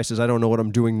existential crisis. I don't know what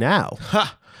I'm doing now.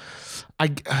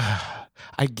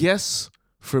 I guess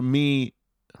for me,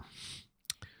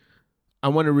 I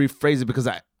want to rephrase it, because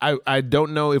I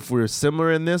don't know if we're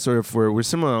similar in this, or if we're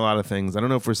similar in a lot of things. I don't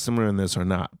know if we're similar in this or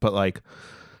not. But like,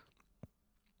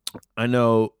 I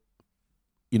know,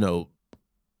 you know,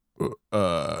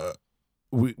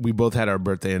 we both had our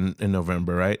birthday in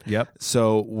November, right? Yep.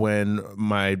 So when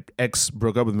my ex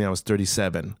broke up with me, I was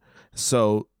 37.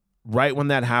 So right when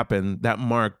that happened, that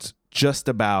marked just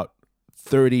about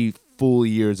 30 full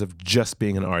years of just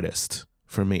being an artist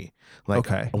for me. Like,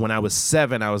 okay. When I was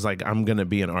 7, I was like, I'm going to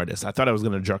be an artist. I thought I was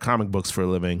going to draw comic books for a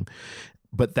living,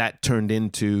 but that turned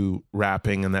into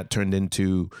rapping, and that turned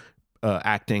into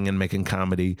acting and making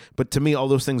comedy. But to me, all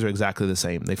those things are exactly the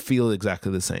same. They feel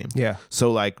exactly the same. Yeah.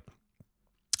 So like,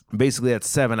 basically at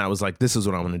 7, I was like, this is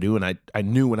what I want to do. And I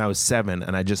knew when I was 7,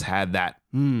 and I just had that.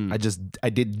 I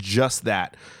did just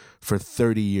that for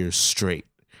 30 years straight.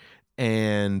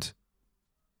 And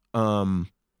so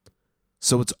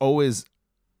it's always,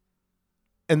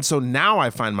 and so now I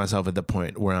find myself at the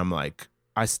point where I'm like,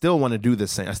 I still want to do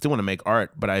this thing. I still want to make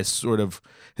art, but it's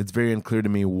very unclear to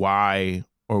me why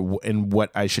and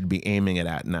what I should be aiming it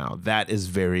at now. That is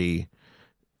very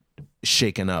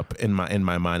shaken up in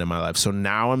my mind, in my life. So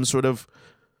now I'm sort of,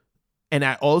 and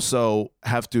I also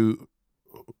have to,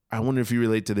 I wonder if you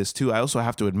relate to this too. I also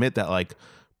have to admit that like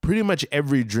pretty much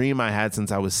every dream I had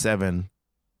since I was 7,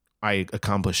 I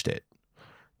accomplished it.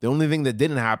 The only thing that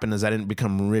didn't happen is I didn't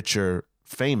become rich or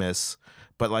famous,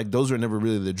 but like those were never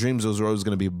really the dreams. Those were always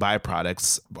going to be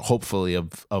byproducts, hopefully,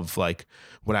 of like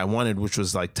what I wanted, which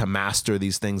was like to master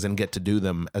these things and get to do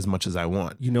them as much as I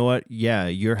want. You know what? Yeah,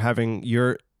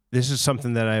 this is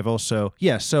something that I've also,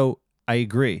 so I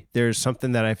agree. There's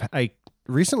something that I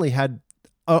recently had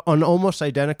an almost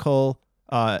identical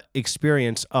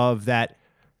experience of that.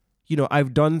 You know,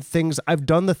 I've done the things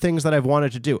that I've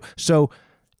wanted to do. So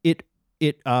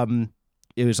it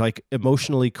was like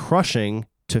emotionally crushing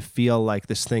to feel like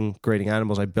this thing, Grading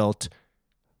Animals, I built,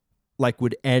 like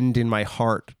would end in my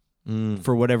heart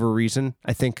for whatever reason.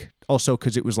 I think also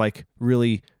because it was like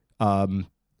really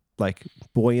like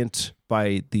buoyant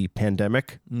by the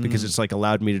pandemic, because it's like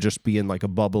allowed me to just be in like a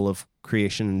bubble of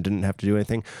creation and didn't have to do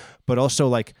anything. But also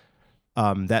like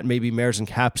that maybe Mares and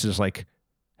Caps is like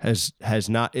is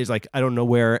like, I don't know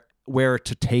where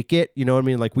to take it. You know what I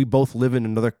mean? Like we both live in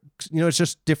another, you know, it's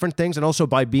just different things. And also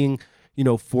by being, in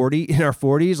our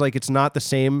 40s. Like it's not the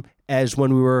same as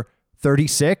when we were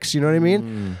 36, you know what I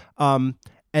mean?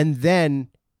 And then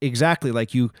exactly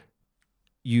like you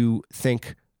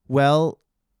think, well,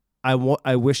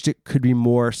 I wished it could be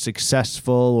more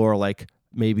successful or like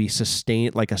maybe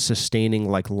sustaining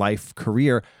like life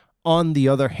career. On the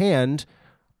other hand,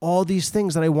 all these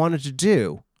things that I wanted to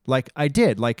do, like I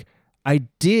did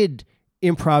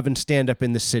improv and stand up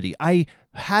in the city. I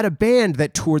had a band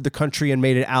that toured the country and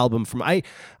made an album from. I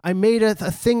made a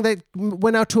thing that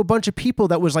went out to a bunch of people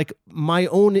that was like my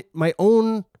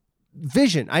own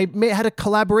vision. I had a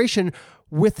collaboration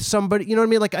with somebody, you know what I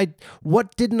mean? Like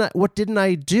what didn't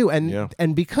I do?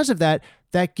 And because of that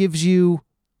gives you,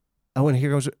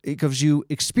 it gives you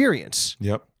experience.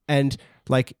 Yep. And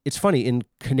like, it's funny in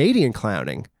Canadian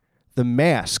clowning, the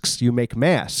masks, you make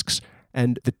masks,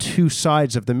 and the two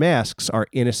sides of the masks are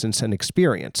innocence and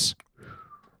experience.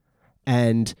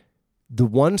 And the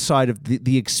one side of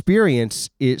the experience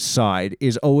side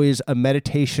is always a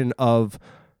meditation of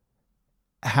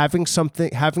having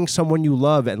someone you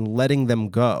love and letting them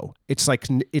go. It's like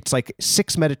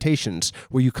 6 meditations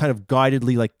where you kind of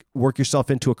guidedly like work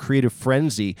yourself into a creative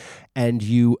frenzy, and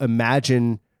you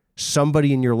imagine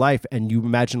somebody in your life and you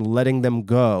imagine letting them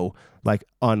go, like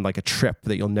on like a trip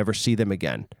that you'll never see them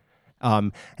again.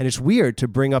 And it's weird to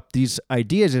bring up these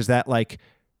ideas, is that like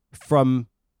from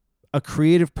a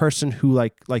creative person who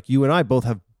like you and I both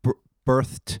have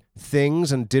birthed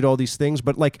things and did all these things,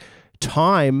 but like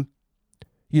time,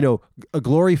 a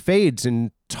glory fades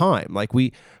in time. Like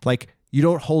you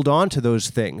don't hold on to those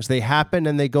things. They happen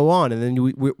and they go on. And then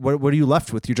what are you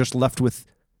left with? You're just left with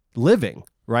living,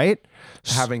 right?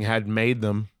 Having had made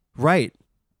them. Right.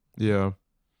 Yeah.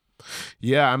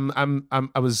 Yeah.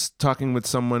 I was talking with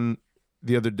someone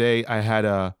the other day. I had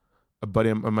a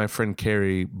buddy, my friend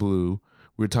Carrie Blue.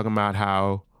 We were talking about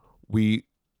how we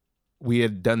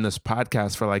had done this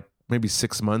podcast for like maybe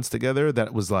 6 months together.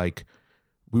 That was like,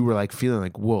 we were like feeling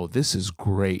like, whoa, this is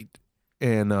great.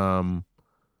 And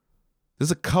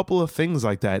there's a couple of things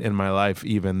like that in my life,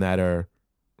 even that are,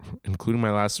 including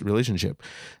my last relationship,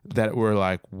 that were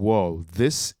like, whoa,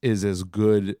 this is as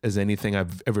good as anything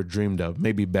I've ever dreamed of,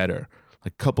 maybe better.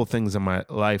 Like a couple things in my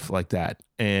life like that.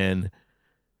 And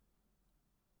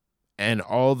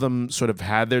all of them sort of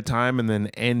had their time and then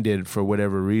ended for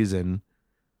whatever reason.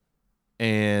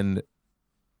 And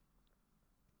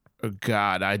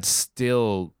God, I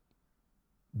still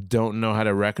don't know how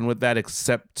to reckon with that,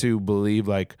 except to believe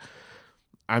like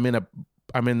I'm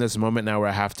in this moment now where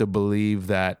I have to believe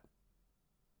that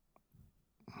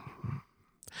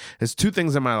there's 2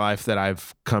 things in my life that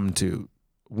I've come to.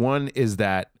 One is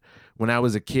that when I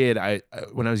was a kid,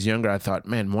 when I was younger, I thought,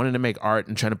 man, wanting to make art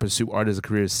and trying to pursue art as a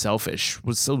career is selfish.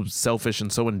 Was so selfish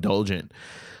and so indulgent.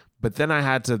 But then I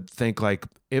had to think like,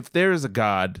 if there is a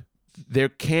God, there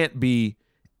can't be.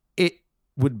 It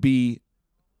would be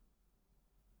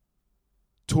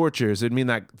tortures. It'd mean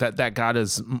that God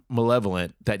is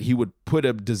malevolent, that he would put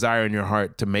a desire in your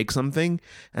heart to make something,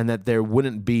 and that there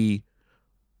wouldn't be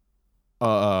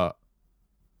a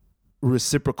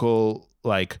reciprocal,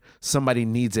 like somebody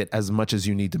needs it as much as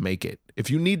you need to make it. If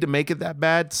you need to make it that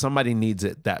bad, somebody needs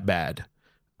it that bad.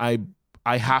 I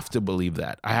have to believe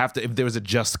that. I have to, if there was a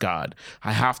just God,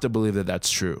 I have to believe that that's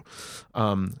true.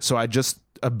 So I just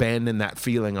abandon that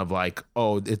feeling of like,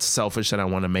 oh, it's selfish that I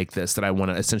want to make this, that I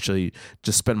want to essentially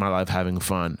just spend my life having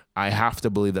fun. I have to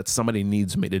believe that somebody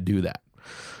needs me to do that.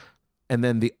 And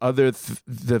then the other,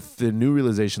 the new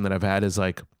realization that I've had is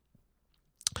like,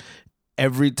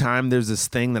 every time there's this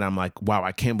thing that I'm like, wow,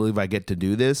 I can't believe I get to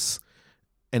do this,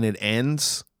 and it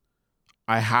ends,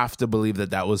 I have to believe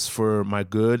that that was for my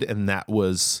good and that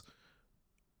was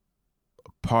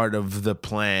part of the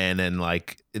plan. And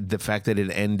like the fact that it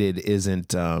ended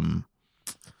isn't a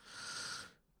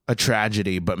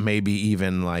tragedy, but maybe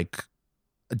even like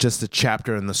just a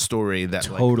chapter in the story that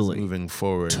totally like, is moving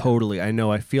forward. Totally. I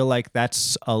know. I feel like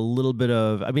that's a little bit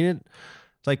of, I mean,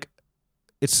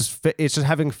 it's just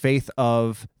having faith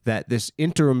of that this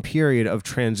interim period of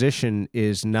transition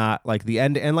is not like the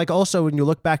end. And like also when you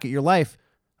look back at your life,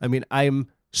 I mean, I'm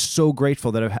so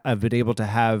grateful that I've been able to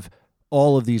have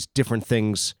all of these different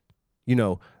things, you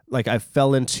know, like I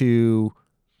fell into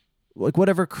like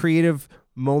whatever creative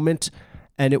moment,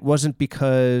 and it wasn't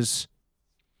because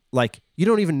like you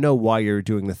don't even know why you're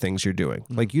doing the things you're doing.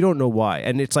 Like you don't know why.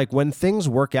 And it's like when things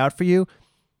work out for you,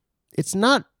 it's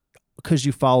not because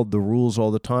you followed the rules all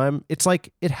the time. It's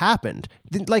like it happened.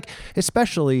 Like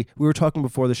especially we were talking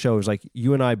before the show, it was like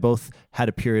you and I both had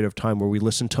a period of time where we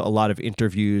listened to a lot of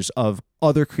interviews of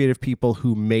other creative people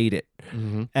who made it.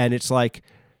 Mm-hmm. And it's like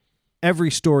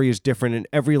every story is different and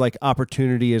every like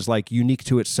opportunity is like unique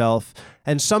to itself.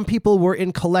 And some people were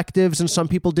in collectives and some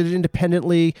people did it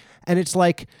independently. And it's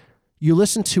like, you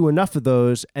listen to enough of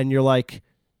those and you're like,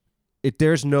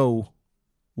 there's no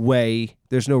way,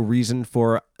 there's no reason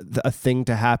for a thing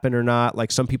to happen or not.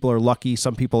 Like some people are lucky,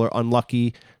 some people are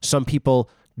unlucky, some people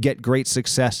get great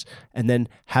success and then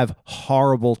have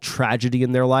horrible tragedy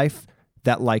in their life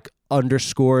that like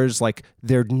underscores like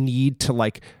their need to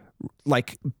like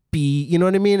be, you know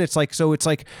what I mean? It's like, so it's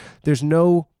like, there's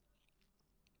no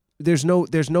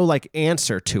like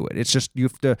answer to it. It's just, you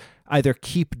have to either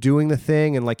keep doing the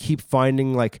thing and like keep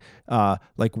finding like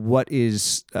what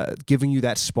is giving you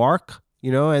that spark,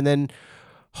 you know, and then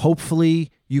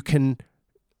hopefully you can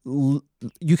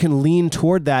lean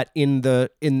toward that in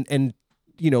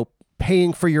you know,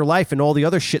 paying for your life and all the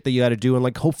other shit that you got to do, and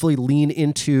like hopefully lean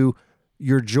into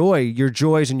your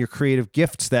joys and your creative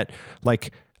gifts that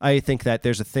like, I think that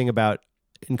there's a thing about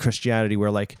in Christianity where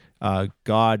like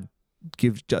God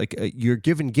gives, like you're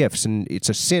given gifts and it's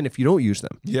a sin if you don't use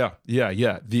them. Yeah.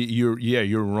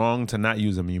 You're wrong to not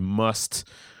use them. You must.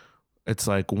 It's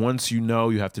like once you know,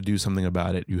 you have to do something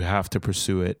about it. You have to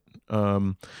pursue it.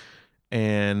 And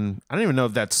I don't even know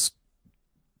if that's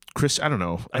Christian. I don't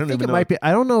know. I think it might be.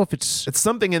 I don't know if it's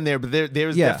something in there, but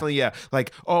there's definitely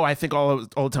like, oh, I think all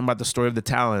the time about the story of the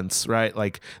talents, right?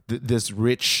 Like this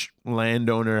rich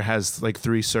landowner has like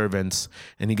 3 servants,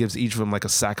 and he gives each of them like a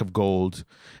sack of gold,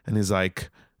 and he's like,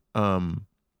 I'm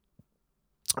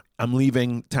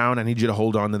leaving town. I need you to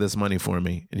hold on to this money for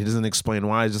me. And he doesn't explain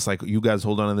why. He's just like, you guys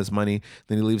hold on to this money.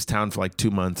 Then he leaves town for like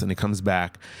 2 months, and he comes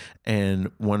back,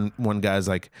 and one guy's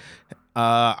like,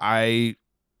 I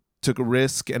took a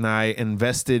risk and I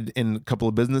invested in a couple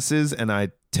of businesses and I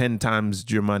 10 times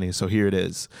your money. So here it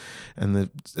is. And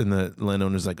the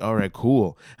landowner's like, all right,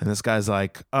 cool. And this guy's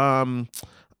like, I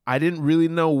didn't really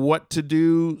know what to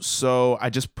do. So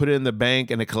I just put it in the bank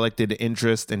and it collected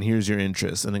interest, and here's your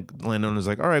interest. And the landowner's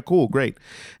like, all right, cool, great.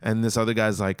 And this other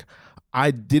guy's like, I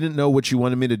didn't know what you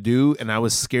wanted me to do, and I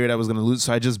was scared I was going to lose.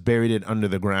 So I just buried it under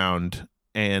the ground.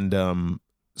 And,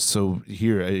 so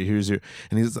here's your,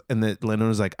 and the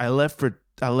landowner's like, I left for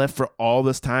all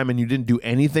this time and you didn't do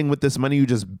anything with this money. You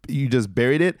just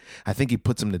buried it. I think he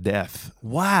puts him to death.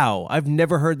 Wow. I've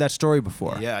never heard that story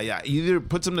before. Yeah. Either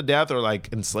puts him to death or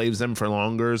like enslaves him for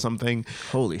longer or something.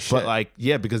 Holy shit. But like,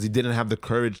 yeah, because he didn't have the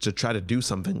courage to try to do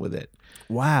something with it.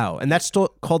 Wow. And that's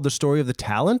called the story of the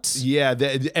talents? Yeah.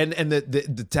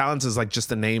 The talents is like just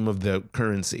the name of the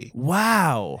currency.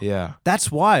 Wow. Yeah. That's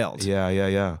wild.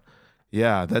 Yeah.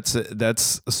 Yeah, that's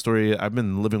a story. I've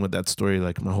been living with that story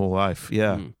like my whole life.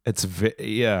 Yeah, it's it's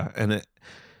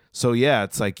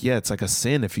like a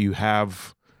sin if you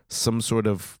have some sort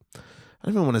of, I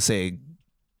don't even want to say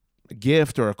a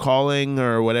gift or a calling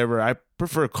or whatever. I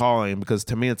prefer calling because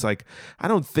to me it's like,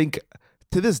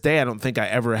 to this day I don't think I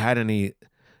ever had any,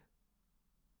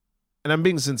 and I'm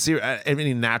being sincere,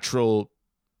 any natural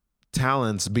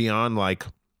talents beyond like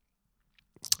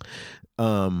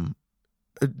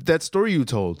that story you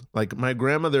told. Like my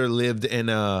grandmother lived in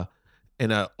a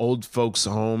old folks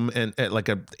home, and at like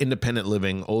a independent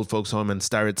living old folks home in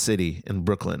Starrett City in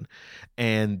Brooklyn.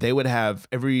 And they would have,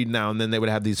 every now and then they would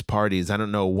have these parties. I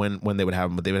don't know when they would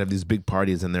have them, but they would have these big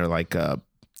parties in their like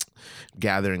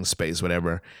gathering space,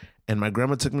 whatever. And my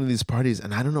grandma took me to these parties,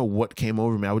 and I don't know what came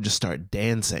over me. I would just start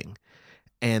dancing.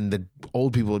 And the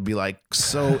old people would be like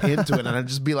so into it, and I'd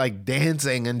just be like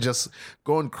dancing and just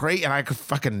going crazy, and I could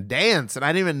fucking dance, and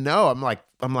I didn't even know. I'm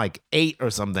like 8 or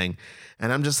something,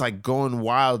 and I'm just like going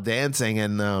wild dancing,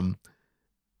 and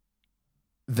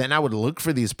then I would look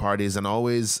for these parties and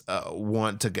always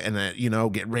want to,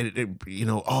 get ready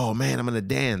to, oh man, I'm gonna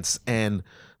dance, and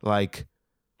like.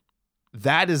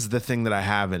 That is the thing that I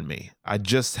have in me. I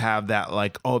just have that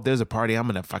like, oh, if there's a party, I'm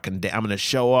going to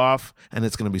show off, and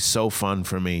it's going to be so fun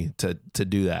for me to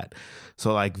do that.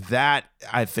 So like that,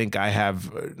 I think I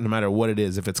have, no matter what it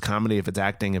is, if it's comedy, if it's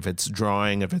acting, if it's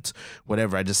drawing, if it's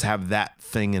whatever, I just have that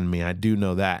thing in me. I do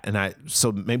know that. And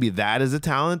so maybe that is a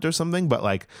talent or something, but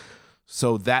like,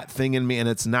 so that thing in me, and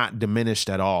it's not diminished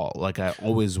at all. Like I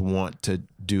always want to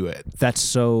do it. That's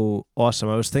so awesome.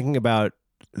 I was thinking about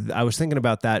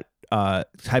that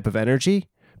type of energy,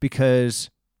 because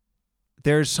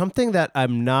there's something that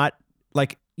I'm not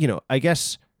like, I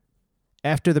guess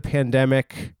after the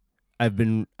pandemic,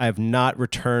 I've not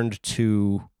returned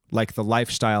to like the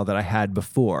lifestyle that I had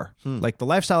before. Like the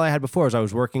lifestyle I had before is I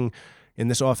was working in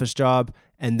this office job,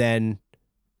 and then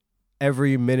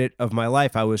every minute of my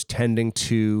life I was tending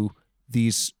to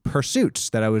these pursuits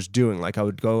that I was doing. Like I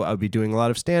would be doing a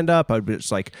lot of stand up. I'd be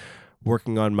just like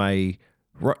working on my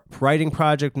writing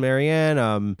project,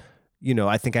 Marianne,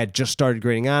 I think I had just started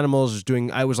grading animals,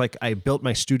 I built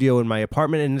my studio in my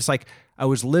apartment, and it's like I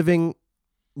was living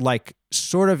like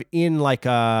sort of in like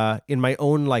in my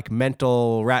own like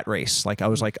mental rat race. Like I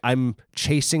was like, I'm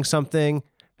chasing something.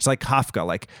 It's like Kafka,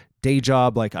 like day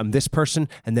job, like I'm this person,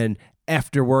 and then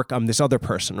after work I'm this other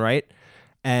person, right?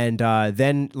 And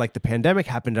then like the pandemic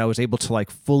happened, and I was able to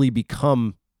like fully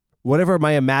become whatever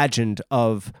I imagined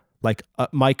of like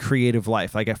my creative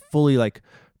life. Like I fully like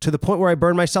to the point where I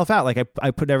burned myself out. Like I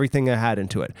put everything I had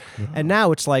into it. Mm-hmm. And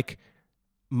now it's like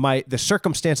the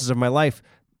circumstances of my life,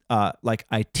 like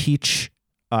I teach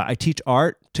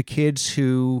art to kids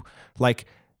who like,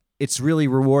 it's really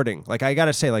rewarding. Like I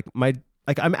gotta say, like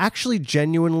I'm actually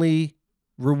genuinely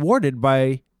rewarded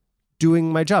by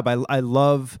doing my job. I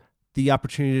love the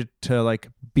opportunity to like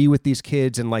be with these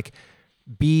kids and like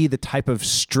be the type of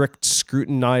strict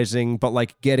scrutinizing, but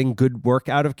like getting good work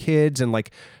out of kids and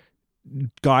like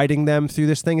guiding them through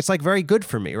this thing. It's like very good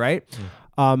for me, right?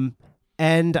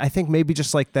 And I think maybe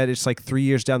just like that, it's like 3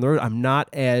 years down the road, I'm not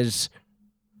as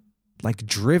like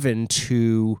driven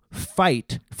to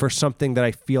fight for something that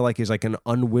I feel like is like an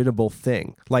unwinnable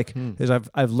thing. Like as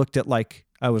I've looked at like,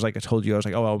 I told you, I was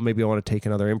like, oh, well, maybe I want to take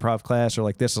another improv class or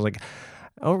like this. I was like,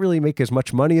 I don't really make as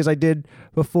much money as I did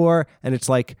before. And it's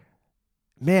like,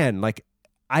 man, like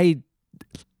I'd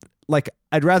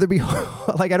rather be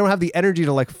like, I don't have the energy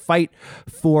to like fight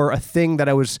for a thing that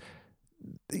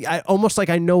I almost like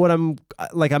I know what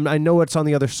I know what's on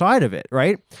the other side of it,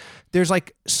 right? There's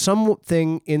like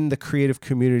something in the creative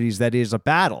communities that is a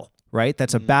battle, right?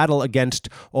 That's a battle against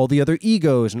all the other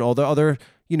egos and all the other,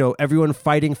 everyone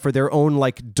fighting for their own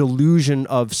like delusion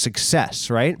of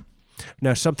success, right?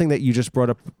 Now, something that you just brought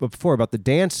up before about the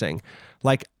dancing,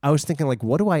 like I was thinking like,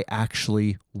 what do I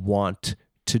actually want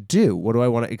to do? What do I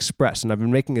want to express? And I've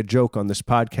been making a joke on this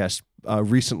podcast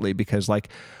recently because like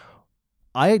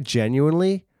I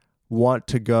genuinely want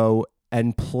to go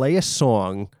and play a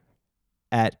song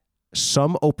at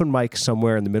some open mic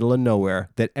somewhere in the middle of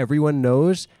nowhere that everyone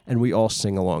knows and we all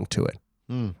sing along to it.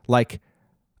 Like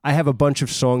I have a bunch of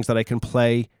songs that I can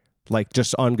play like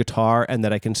just on guitar and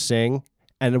that I can sing.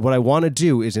 And what I want to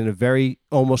do is in a very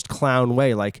almost clown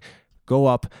way, like go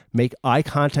up, make eye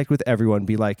contact with everyone,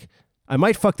 be like, I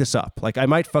might fuck this up. Like I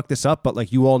might fuck this up, but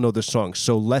like you all know the song.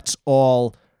 So let's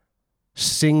all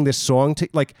sing this song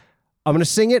like I'm going to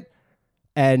sing it.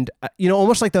 And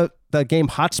almost like the game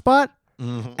Hotspot.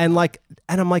 Mm-hmm. And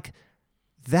I'm like,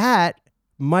 that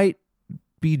might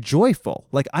be joyful.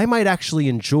 Like I might actually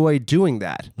enjoy doing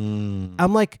that.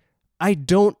 I'm like, I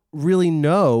don't really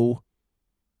know.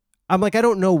 I'm like, I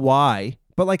don't know why,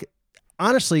 but like,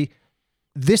 honestly,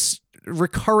 this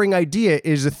recurring idea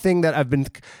is a thing that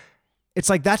it's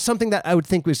like, that's something that I would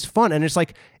think was fun. And it's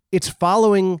like, it's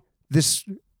following this,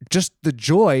 just the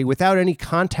joy without any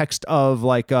context of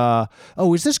like, oh,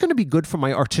 is this going to be good for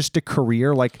my artistic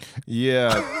career? Like,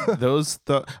 yeah,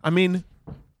 I mean,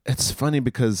 it's funny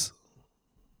because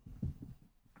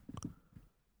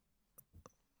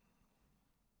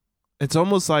it's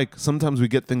almost like sometimes we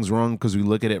get things wrong because we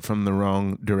look at it from the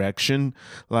wrong direction.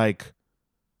 Like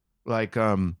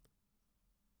thinking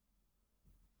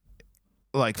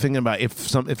about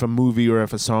if a movie or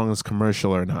if a song is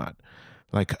commercial or not.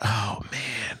 Like, oh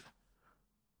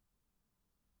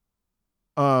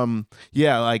man.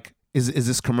 Yeah, like is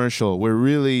this commercial? We're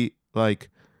really like,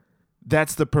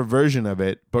 that's the perversion of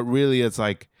it, but really it's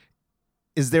like,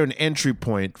 is there an entry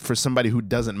point for somebody who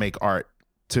doesn't make art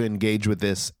to engage with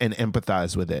this and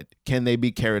empathize with it? Can they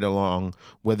be carried along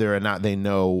whether or not they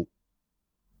know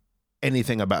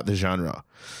anything about the genre?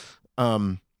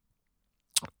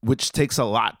 Which takes a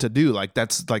lot to do. Like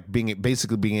that's like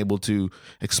basically being able to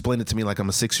explain it to me like I'm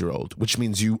a 6-year-old, which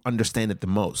means you understand it the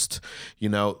most,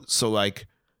 So like,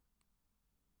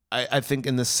 I think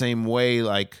in the same way,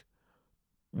 like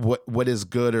what is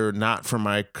good or not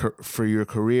for your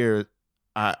career,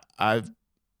 I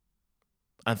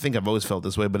think I've always felt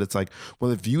this way, but it's like,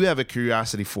 well, if you have a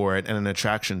curiosity for it and an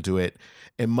attraction to it,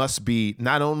 it must be,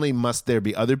 not only must there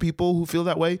be other people who feel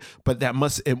that way, but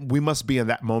we must be in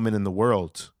that moment in the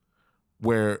world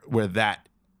where that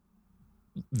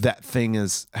thing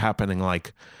is happening.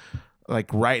 Like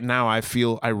right now,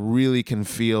 I really can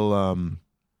feel,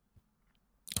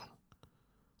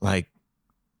 like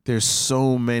there's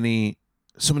so many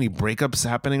breakups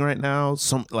happening right now,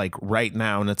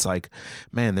 and it's like,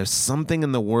 man, there's something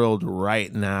in the world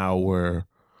right now where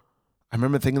I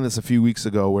remember thinking this a few weeks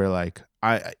ago where like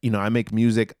I make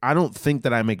music. I don't think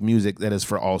that I make music that is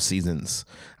for all seasons.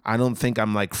 I don't think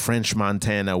I'm like French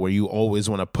Montana where you always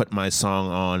want to put my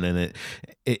song on and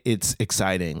it's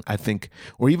exciting. I think,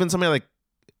 or even somebody like,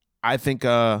 I think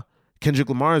Kendrick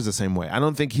Lamar is the same way. I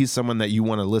don't think he's someone that you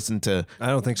want to listen to. I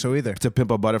don't think so either. To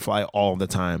Pimp a Butterfly all the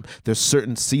time. There's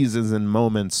certain seasons and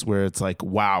moments where it's like,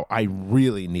 wow, I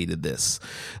really needed this.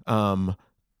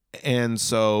 And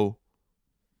so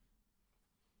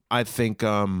I think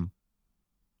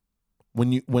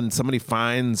when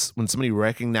somebody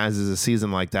recognizes a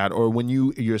season like that, or when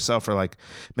you yourself are like,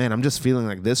 man, I'm just feeling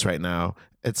like this right now,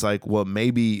 it's like, well,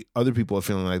 maybe other people are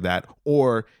feeling like that,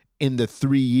 or in the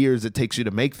 3 years it takes you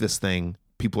to make this thing,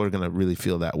 people are going to really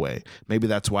feel that way. Maybe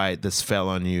that's why this fell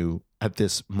on you at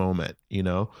this moment, you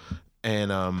know?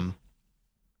 And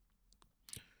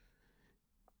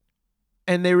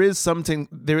there is something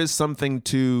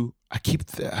to, I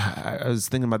was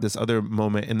thinking about this other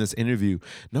moment in this interview.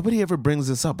 Nobody ever brings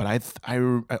this up, but I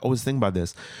always think about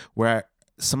this, where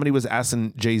somebody was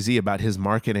asking Jay-Z about his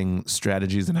marketing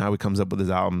strategies and how he comes up with his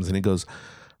albums. And he goes,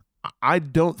 I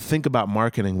don't think about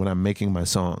marketing when I'm making my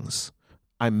songs.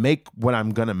 I make what I'm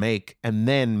going to make, and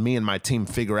then me and my team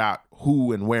figure out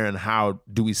who and where and how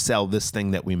do we sell this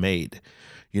thing that we made.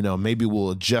 You know, maybe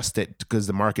we'll adjust it because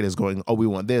the market is going, oh, we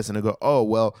want this. And I go, oh,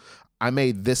 well, I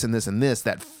made this and this and this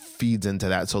that feeds into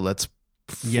that. So let's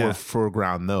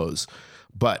foreground those.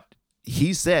 But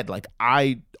he said, like,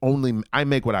 I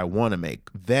make what I want to make.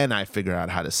 Then I figure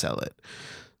out how to sell it.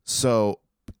 So,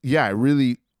 yeah,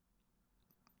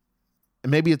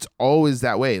 maybe it's always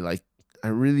that way. Like, I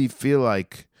really feel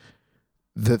like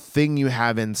the thing you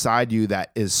have inside you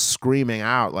that is screaming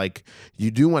out, like, you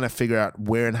do want to figure out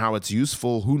where and how it's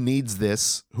useful. Who needs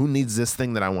this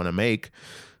thing that I want to make?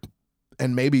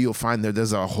 And maybe you'll find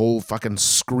there's a whole fucking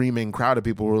screaming crowd of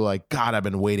people who are like, God, I've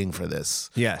been waiting for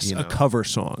this. Yes, you know? A cover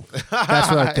song. That's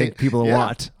what I think people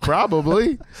want.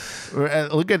 Probably.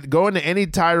 Look at going to any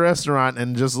Thai restaurant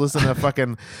and just listen to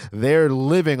fucking, they're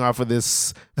living off of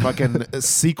this fucking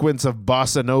sequence of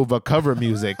bossa nova cover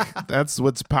music. That's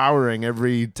what's powering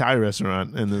every Thai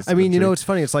restaurant in this country. You know, it's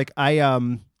funny. It's like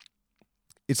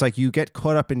it's like you get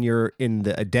caught up in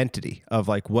the identity of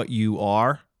like what you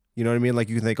are. You know what I mean? Like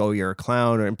you can think, oh, you're a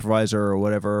clown or improviser or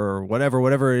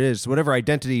whatever it is, whatever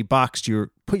identity box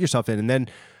you put yourself in. And then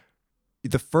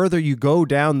the further you go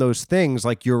down those things,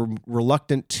 like you're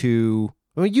reluctant to,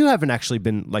 you haven't actually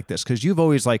been like this because you've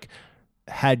always like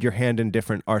had your hand in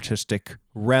different artistic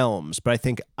realms. But I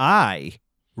think I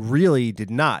really did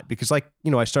not, because like,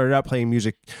 I started out playing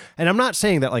music, and I'm not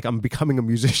saying that like I'm becoming a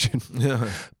musician,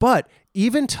 but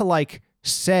even to like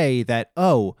say that,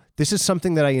 oh, this is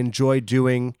something that I enjoy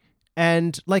doing,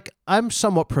 and like I'm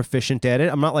somewhat proficient at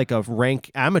it. I'm not like a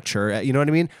rank amateur, you know what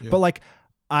I mean? Yeah. But like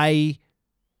I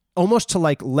almost to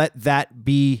like let that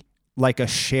be like a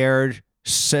shared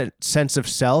sense of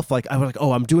self. Like I was like,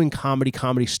 oh, I'm doing comedy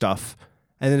stuff,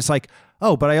 and then it's like,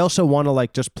 oh, but I also want to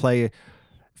like just play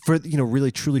for,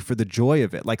 really truly for the joy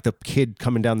of it, like the kid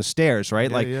coming down the stairs,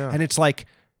 right? And it's like,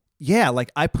 yeah,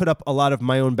 like I put up a lot of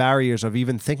my own barriers of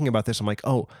even thinking about this. I'm like,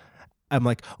 oh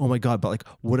my God, but like,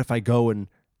 what if I go and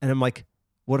I'm like,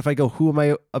 what if I go, who am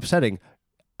I upsetting?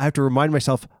 I have to remind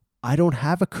myself, I don't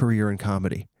have a career in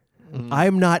comedy.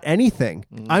 I'm not anything.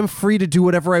 I'm free to do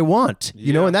whatever I want,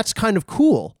 you know, and that's kind of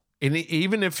cool. And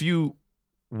even if you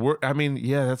were,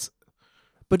 that's.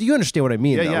 But do you understand what I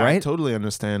mean, though, right? I totally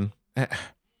understand.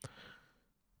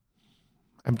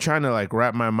 I'm trying to like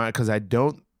wrap my mind, because I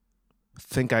don't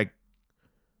think I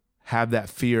have that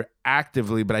fear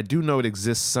actively, but I do know it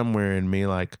exists somewhere in me.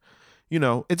 Like,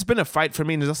 it's been a fight for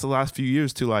me in just the last few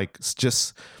years to like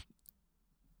just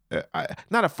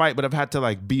not a fight, but I've had to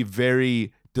like be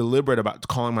very deliberate about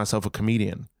calling myself a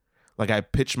comedian. Like I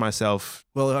pitch myself.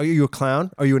 Well, are you a clown?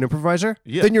 Are you an improviser?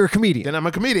 Yeah. Then you're a comedian. Then I'm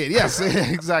a comedian. Yes,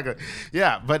 exactly.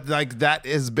 Yeah, but like that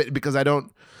is because I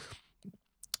don't.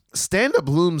 Stand-up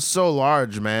looms so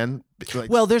large, man. Like,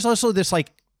 well, there's also this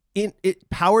like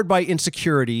powered by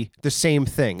insecurity, the same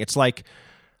thing. It's like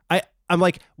I'm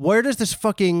like, where does this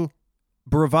fucking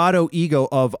bravado ego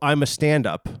of I'm a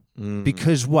stand-up?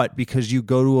 Because what? Because you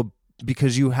go to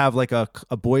because you have like a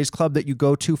boys club that you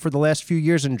go to for the last few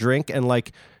years and drink, and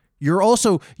like you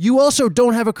also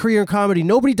don't have a career in comedy.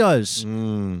 Nobody does.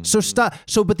 So stop.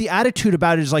 So, but the attitude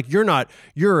about it is like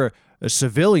you're a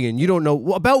civilian. You don't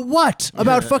know about what?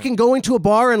 About fucking going to a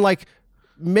bar and like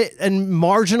and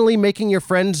marginally making your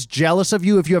friends jealous of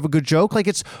you if you have a good joke. Like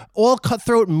it's all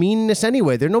cutthroat meanness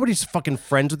anyway. Nobody's fucking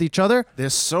friends with each other.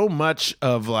 There's so much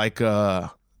of like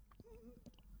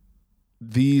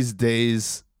these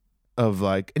days of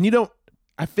like, and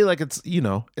I feel like it's,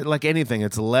 like anything,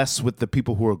 it's less with the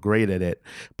people who are great at it,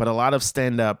 but a lot of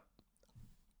stand up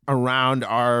around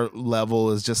our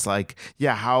level is just like,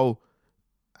 yeah, how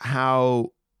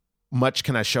much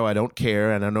can I show I don't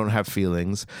care and I don't have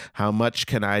feelings? How much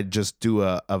can I just do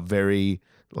a very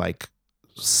like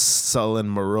sullen,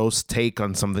 morose take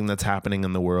on something that's happening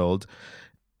in the world?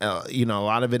 A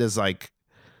lot of it is like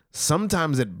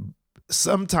sometimes it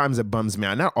bums me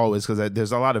out. Not always, because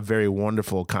there's a lot of very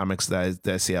wonderful comics that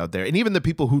I see out there, and even the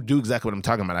people who do exactly what I'm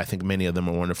talking about, I think many of them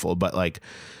are wonderful. But like,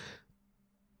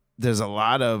 there's a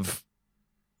lot of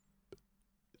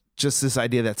just this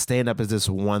idea that stand-up is this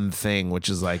one thing, which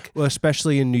is like, well,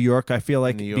 especially in New York, I feel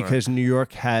like because New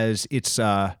York has it's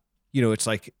it's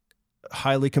like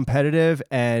highly competitive,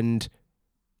 and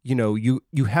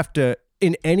you have to,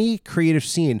 in any creative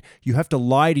scene, you have to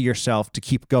lie to yourself to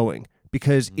keep going,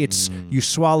 because you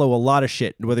swallow a lot of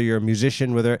shit, whether you're a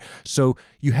musician, so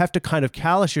you have to kind of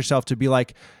callous yourself to be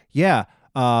like,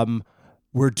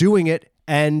 we're doing it.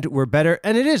 And we're better,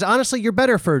 and it is, honestly, you're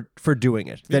better for doing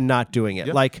it than not doing it.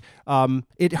 Yep. Like,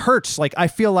 it hurts. Like, I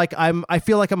feel like I'm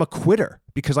a quitter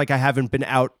because like I haven't been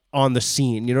out on the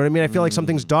scene. You know what I mean? I feel like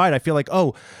something's died. I feel like,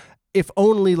 oh, if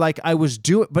only like I was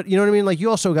doing, but you know what I mean? Like, you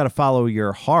also got to follow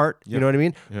your heart. Yep. You know what I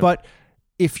mean? Yep. But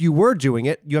if you were doing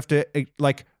it, you have to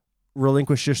like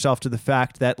relinquish yourself to the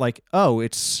fact that like, oh,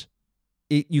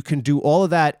 you can do all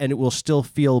of that and it will still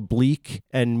feel bleak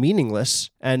and meaningless.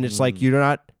 And it's like, you're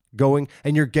not going,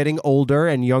 and you're getting older,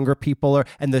 and younger people are,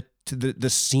 and the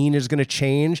scene is going to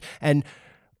change. And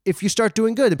if you start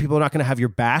doing good, then people are not going to have your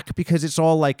back, because it's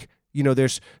all like,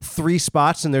 there's 3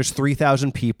 spots and there's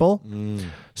 3,000 people.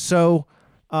 So,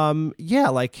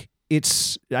 like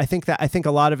I think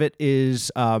a lot of it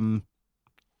is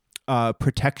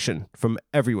protection from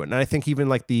everyone. And I think even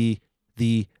like the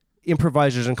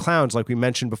improvisers and clowns, like we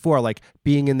mentioned before, like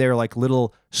being in their like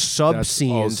little sub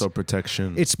scenes, also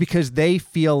protection. It's because they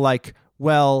feel like,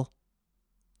 well,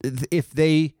 if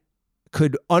they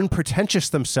could unpretentious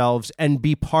themselves and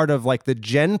be part of like the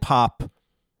Gen Pop,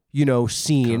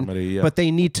 scene, comedy, but they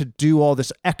need to do all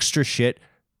this extra shit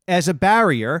as a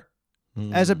barrier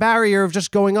of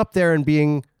just going up there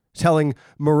and telling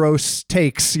morose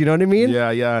takes, you know what I mean?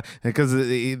 Yeah, because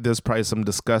there's probably some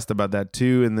disgust about that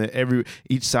too, and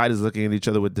each side is looking at each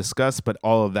other with disgust, but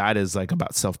all of that is like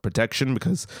about self-protection,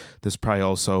 because there's probably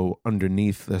also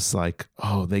underneath this like,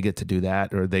 oh, they get to do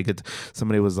that, or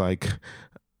somebody was like,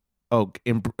 oh,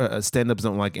 stand-ups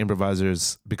don't like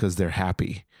improvisers because they're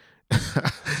happy.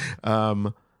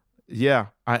 I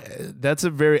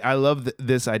love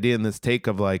this idea and this take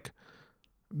of like,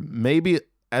 maybe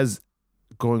as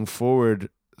going forward,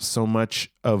 so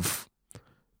much of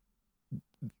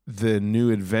the new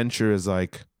adventure is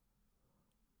like,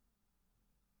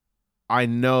 I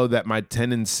know that my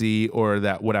tendency, or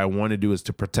that what I want to do, is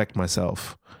to protect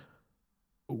myself.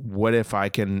 What if I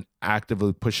can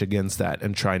actively push against that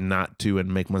and try not to,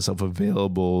 and make myself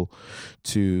available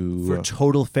for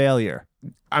total failure?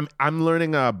 I'm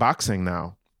learning boxing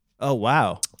now. Oh,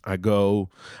 wow. I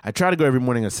try to go every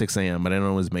morning at 6 a.m., but I don't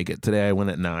always make it. Today I went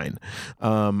at 9.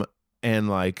 And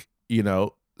like,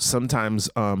 sometimes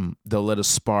they'll let us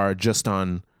spar just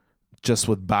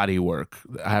with body work.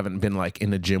 I haven't been like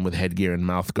in a gym with headgear and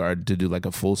mouth guard to do like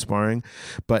a full sparring,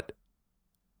 but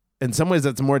in some ways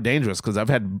that's more dangerous, because I've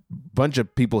had a bunch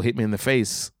of people hit me in the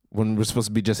face when we're supposed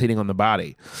to be just hitting on the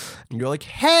body. And you're like,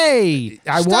 hey,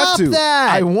 I stop want to. that.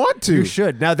 I want to. You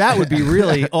should. Now that would be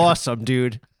really awesome,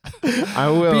 dude. I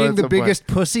will. Being the biggest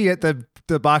pussy at the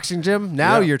boxing gym.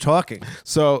 Now you're talking.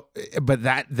 So, but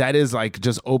that is like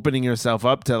just opening yourself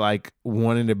up to like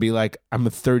wanting to be like, I'm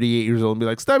 38 years old and be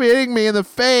like, stop hitting me in the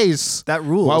face. That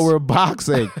rules. While we're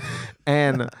boxing.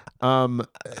 And, or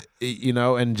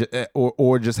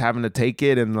just having to take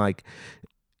it and like,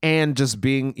 and just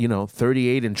being,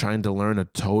 38 and trying to learn a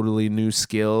totally new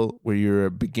skill where you're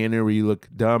a beginner, where you look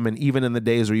dumb. And even in the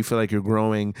days where you feel like you're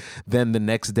growing, then the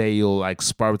next day you'll like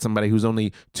spar with somebody who's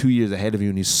only 2 years ahead of you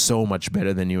and he's so much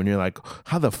better than you. And you're like,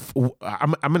 how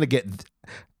I'm going to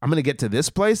get to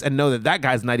this place and know that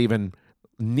guy's not even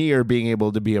near being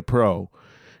able to be a pro.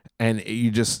 And you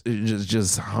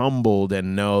just humbled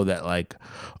and know that like,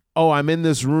 oh, I'm in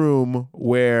this room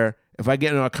where if I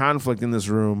get into a conflict in this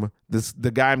room,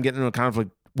 the guy I'm getting into a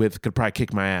conflict with could probably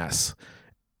kick my ass.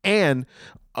 And,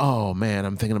 oh man,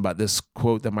 I'm thinking about this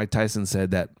quote that Mike Tyson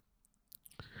said that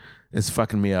is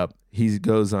fucking me up. He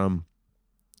goes, I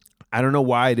don't know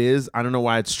why it is. I don't know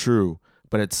why it's true.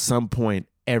 But at some point,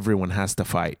 everyone has to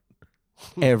fight.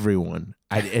 Everyone.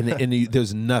 And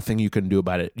there's nothing you can do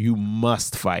about it. You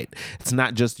must fight. It's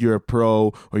not just you're a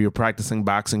pro or you're practicing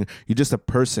boxing. You're just a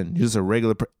person. You're just a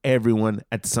regular everyone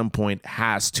at some point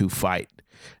has to fight.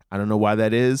 I don't know why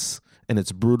that is. and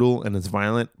it's brutal and it's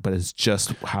violent, but it's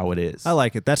just how it is. I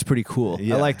like it. That's pretty cool.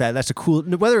 Yeah. I like that. That's a cool,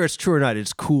 whether it's true or not,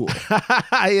 it's cool.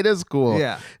 It is cool.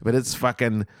 Yeah. But it's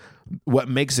fucking, what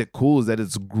makes it cool is that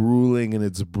it's grueling and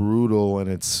it's brutal and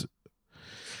it's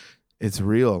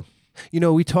real.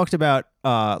 We talked about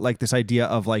like this idea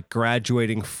of like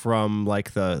graduating from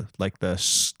like the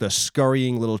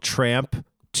scurrying little tramp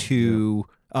to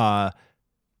the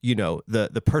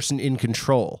person in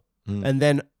control. And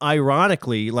then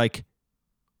ironically, like,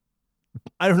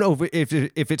 I don't know if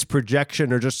it's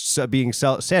projection or just being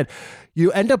sad, you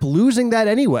end up losing that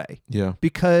anyway. Yeah.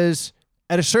 Because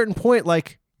at a certain point,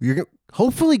 like, you're going to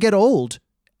hopefully get old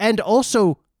and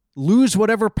also lose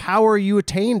whatever power you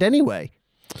attained anyway.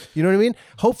 You know what I mean?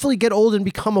 Hopefully get old and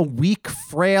become a weak,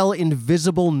 frail,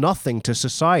 invisible nothing to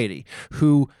society,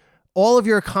 who all of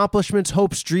your accomplishments,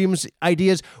 hopes, dreams,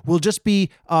 ideas will just be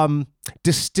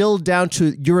distilled down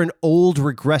to you're an old,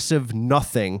 regressive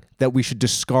nothing that we should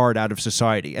discard out of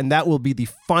society. And that will be the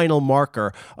final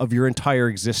marker of your entire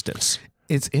existence.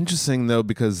 It's interesting, though,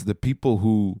 because the people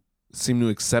who seem to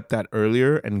accept that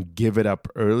earlier and give it up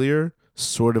earlier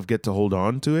sort of get to hold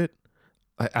on to it.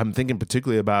 I'm thinking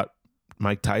particularly about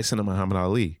Mike Tyson and Muhammad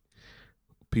Ali.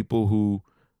 People who,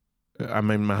 I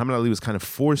mean, Muhammad Ali was kind of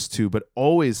forced to, but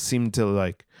always seemed to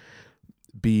like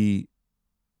be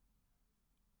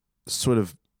sort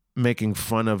of making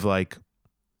fun of like,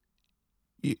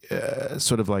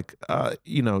 just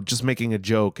making a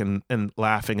joke and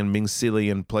laughing and being silly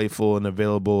and playful and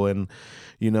available. And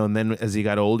then as he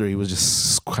got older, he was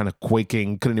just kind of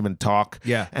quaking, couldn't even talk.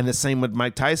 Yeah. And the same with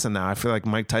Mike Tyson now. I feel like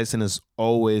Mike Tyson is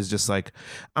always just like,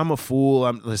 I'm a fool.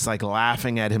 I'm just like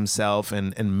laughing at himself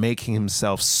and making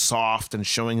himself soft and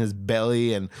showing his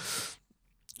belly. And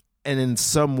in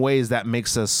some ways that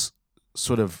makes us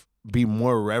sort of be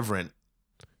more reverent.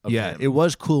 Yeah, it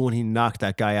was cool when he knocked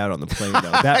that guy out on the plane,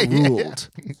 though. That ruled.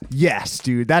 Yes,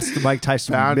 dude. That's the Mike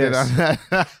Tyson miss. On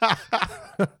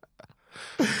that.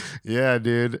 Yeah,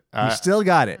 dude. He still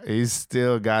got it. He's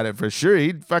still got it for sure.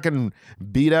 He fucking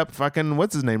beat up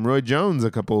what's his name, Roy Jones,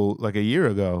 a year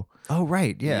ago. Oh,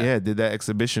 right. Yeah. Yeah, did that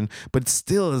exhibition. But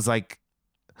still is like,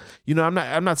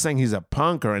 I'm not saying he's a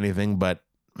punk or anything, but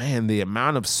man, the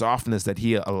amount of softness that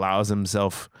he allows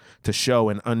himself to show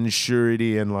and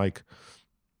unsurety and like,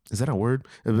 is that a word?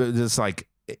 Just like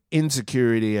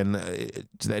insecurity and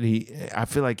that I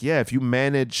feel like, yeah, if you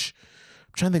manage,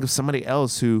 I'm trying to think of somebody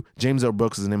else who, James L.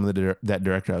 Brooks is the name of that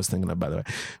director I was thinking of, by the way,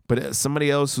 but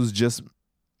somebody else who just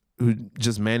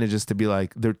manages to be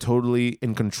like, they're totally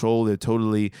in control, they're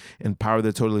totally in power,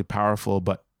 they're totally powerful,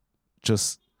 but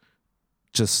just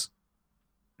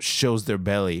shows their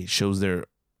belly, shows their,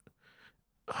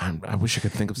 I wish I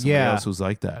could think of somebody else who's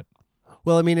like that.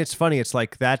 Well, I mean, it's funny. It's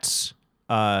like, that's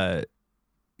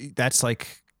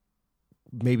like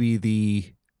maybe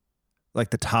the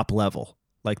top level.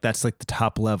 Like that's like the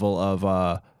top level of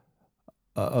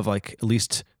like, at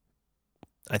least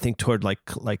I think toward like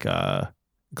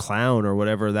clown or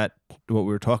whatever, that what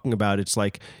we were talking about. It's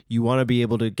like you want to be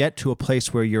able to get to a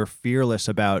place where you're fearless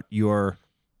about your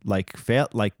like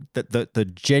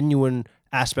the genuine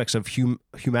aspects of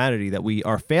humanity that we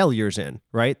are failures in,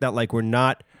 right? That like we're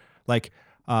not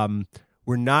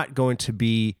going to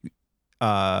be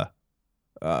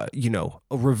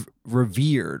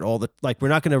revered all the, like we're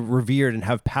not going to revere and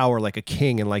have power like a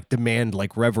king and like demand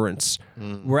like reverence.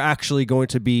 We're actually going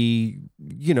to be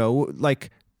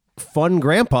like fun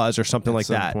grandpas or something like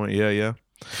that. Point. Yeah.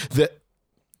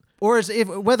 Or as if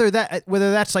whether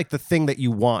that's like the thing that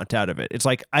you want out of it. It's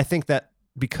like, I think that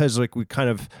because like we kind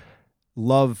of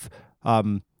love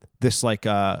this like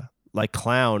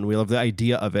clown, we love the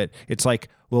idea of it. It's like,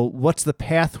 well, what's the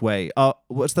pathway of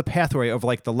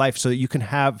like the life so that you can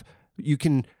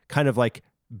kind of like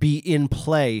be in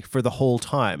play for the whole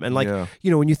time. And like,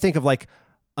 when you think of like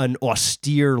an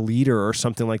austere leader or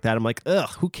something like that, I'm like, ugh,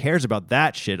 who cares about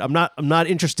that shit? I'm not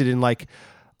interested in like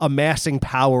amassing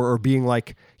power or being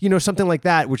like, something like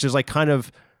that, which is like kind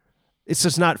of, it's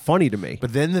just not funny to me.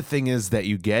 But then the thing is that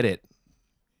you get it.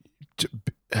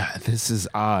 This is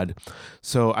odd.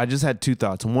 So I just had two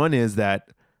thoughts. One is that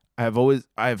this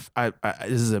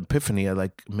is an epiphany.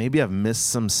 Maybe I've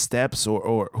missed some steps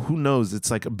or who knows?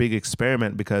 It's like a big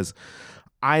experiment because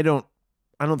I don't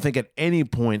think at any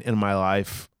point in my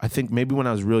life, I think maybe when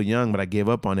I was real young, but I gave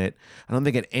up on it. I don't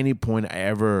think at any point I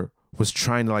ever was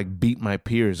trying to like beat my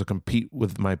peers or compete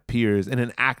with my peers in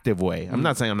an active way. I'm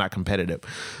not saying I'm not competitive,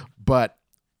 but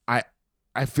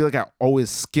I feel like I always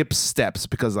skip steps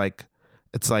because like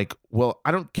it's like, well,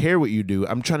 I don't care what you do.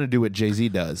 I'm trying to do what Jay-Z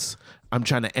does. I'm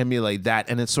trying to emulate that.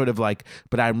 And it's sort of like,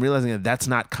 but I'm realizing that that's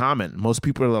not common. Most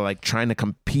people are like trying to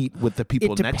compete with the people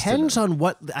next to them. It depends on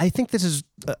what, I think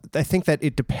that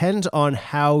it depends on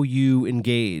how you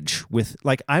engage with,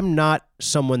 like, I'm not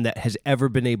someone that has ever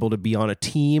been able to be on a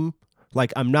team.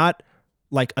 Like, I'm not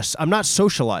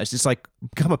socialized. It's like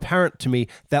become apparent to me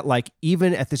that like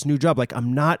even at this new job, like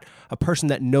I'm not a person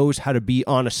that knows how to be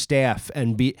on a staff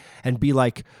and be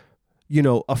like, you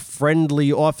know, a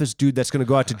friendly office dude that's going to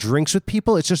go out to drinks with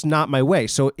people. It's just not my way.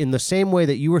 So in the same way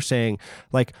that you were saying,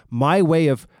 like my way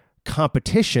of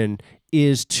competition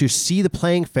is to see the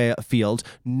playing field,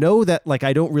 know that like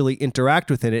I don't really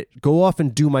interact within it, go off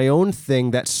and do my own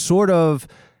thing that sort of,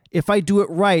 if I do it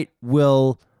right,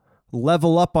 will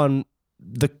level up on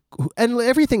and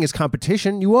everything is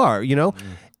competition. You are, you know,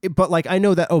 but like I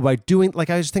know that by doing, like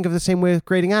I just think of the same way with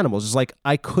grading animals. It's like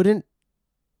I couldn't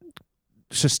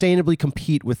sustainably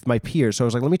compete with my peers, so I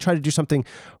was like, let me try to do something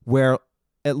where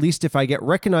at least if I get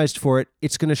recognized for it,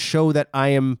 it's going to show that I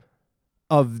am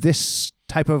of this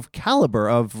type of caliber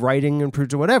of writing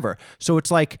and or whatever. So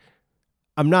it's like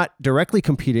I'm not directly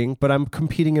competing, but I'm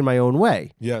competing in my own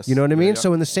way. Yes, you know what I mean. Yeah.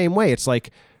 So in the same way, it's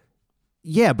like,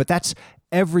 yeah, but that's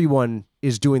everyone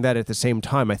is doing that at the same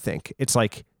time. I think it's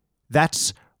like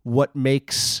that's what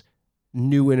makes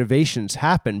new innovations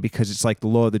happen, because it's like the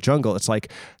law of the jungle. It's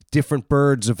like different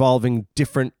birds evolving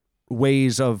different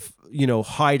ways of, you know,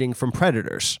 hiding from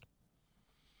predators.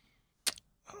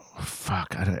 Oh,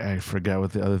 fuck, I forgot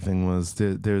what the other thing was.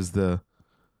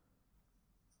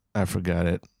 I forgot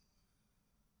it.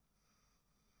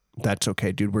 That's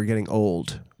okay, dude. We're getting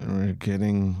old. We're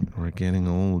getting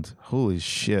old. Holy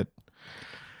shit.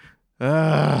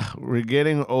 We're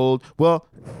getting old. Well,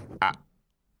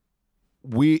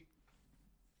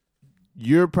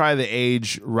 you're probably the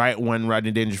age right when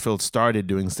Rodney Dangerfield started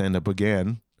doing stand-up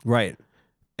again. Right.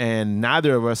 And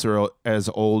neither of us are as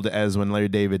old as when Larry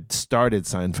David started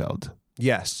Seinfeld.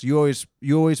 Yes. You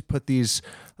always put these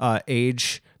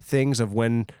age things of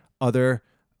when other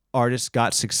artists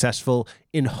got successful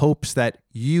in hopes that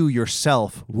you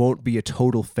yourself won't be a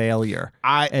total failure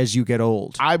as you get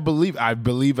old. I believe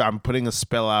I'm putting a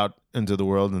spell out into the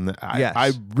world, and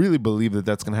I really believe that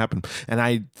that's going to happen. And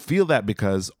I feel that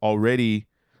because already,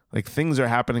 like, things are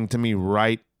happening to me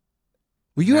right.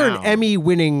 Well, you are an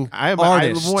Emmy-winning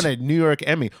artist. I won a New York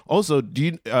Emmy. Also, do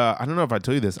you? I don't know if I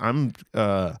told you this. I'm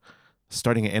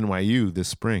starting at NYU this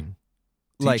spring,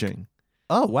 teaching.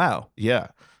 Oh wow! Yeah.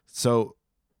 So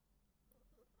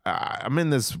I'm in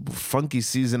this funky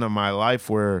season of my life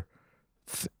where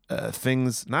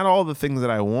things, not all the things that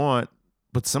I want,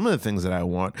 but some of the things that I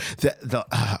want.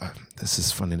 This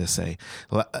is funny to say.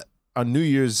 On New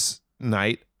Year's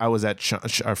night, I was at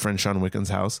our friend Sean Wicken's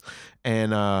house,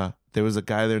 and there was a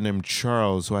guy there named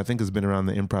Charles, who I think has been around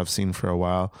the improv scene for a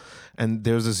while. And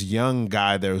there was this young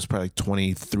guy there who was probably like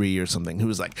 23 or something, who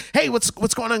was like, "Hey, what's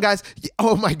going on, guys?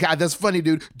 Oh my God, that's funny,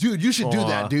 dude. Dude, you should do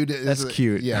that, dude." That's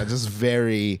cute. Yeah, just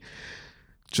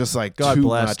like God too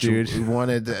bless, much. dude.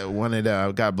 Wanted.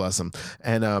 God bless him.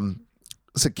 And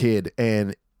it's a kid,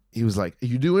 and he was like,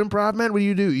 "You do improv, man? What do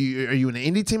you do? Are you an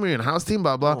indie team or are you in a house team?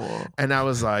 Blah, blah." Oh. And I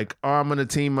was like, "Oh, I'm on a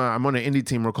team. I'm on an indie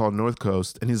team. We're called North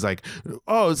Coast." And he's like,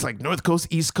 "Oh, it's like North Coast,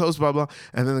 East Coast, blah, blah."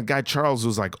 And then the guy, Charles,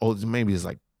 was like, "Oh, maybe he's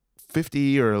like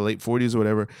 50 or late 40s or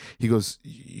whatever." He goes,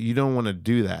 "You don't want to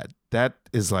do that. That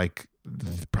is like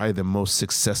probably the most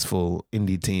successful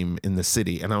indie team in the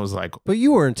city." And I was like, "But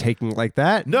you weren't taking it like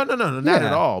that." No, not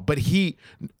at all. But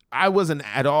I wasn't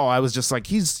at all. I was just like,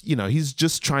 he's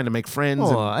just trying to make friends.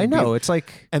 Oh, I know. It's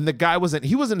like, and the guy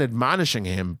he wasn't admonishing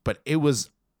him, but it was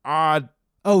odd.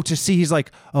 Oh, to see, he's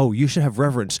like, "Oh, you should have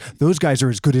reverence. Those guys are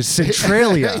as good as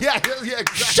Centralia." yeah, exactly.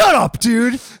 Shut up,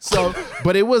 dude. So,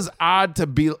 but it was odd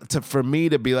for me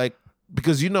to be like,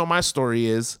 because my story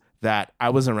is that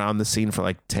I was around the scene for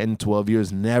like 10, 12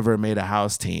 years, never made a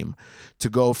house team, to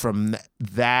go from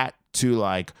that to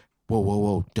like,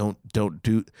 whoa, don't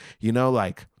do,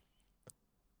 like,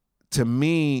 to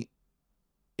me,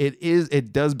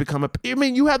 it does become I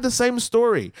mean, you had the same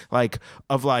story, like,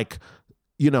 of like,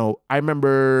 I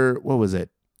remember, what was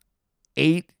it?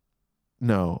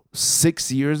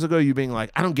 6 years ago, you being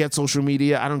like, "I don't get social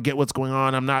media. I don't get what's going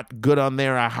on. I'm not good on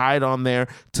there. I hide on there,"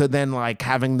 to then like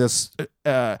having this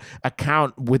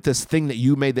account with this thing that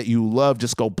you made that you love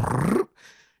just go,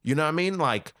 you know what I mean?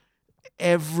 Like,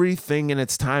 everything in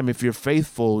its time, if you're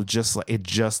faithful, it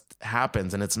just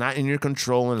happens, and it's not in your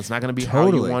control, and it's not going to be how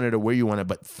you want it or where you want it,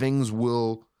 but things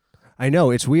will. I know,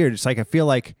 it's weird. It's like, I feel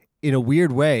like in a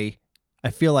weird way, I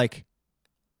feel like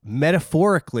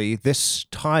metaphorically this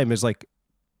time is like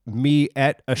me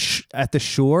at the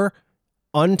shore,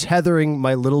 untethering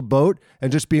my little boat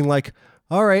and just being like,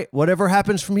 all right, whatever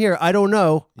happens from here, I don't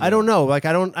know. Yeah. I don't know. Like,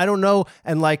 I don't know.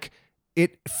 And like,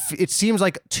 it seems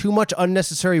like too much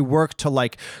unnecessary work to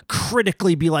like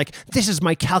critically be like, this is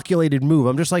my calculated move.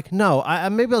 I'm just like, no,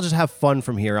 maybe I'll just have fun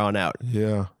from here on out.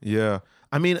 Yeah. Yeah.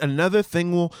 I mean, another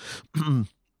thing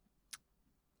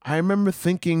I remember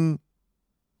thinking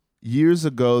years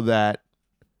ago that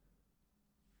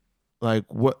like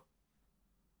look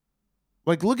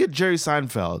at Jerry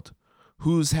Seinfeld,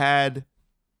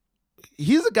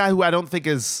 he's a guy who I don't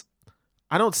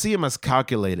see him as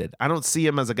calculated. I don't see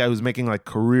him as a guy who's making like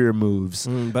career moves.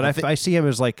 But I see him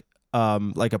as like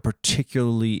a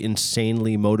particularly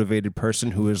insanely motivated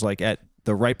person who is like at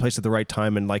the right place at the right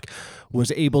time and like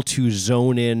was able to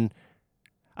zone in.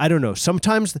 I don't know.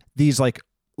 Sometimes these like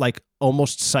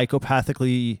almost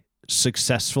psychopathically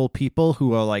successful people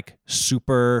who are like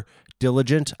super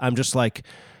diligent, I'm just like,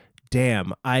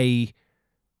 damn, I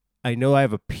know I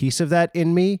have a piece of that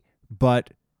in me, but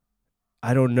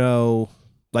I don't know.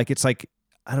 Like, it's like,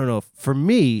 I don't know. For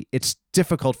me, it's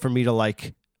difficult for me to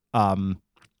like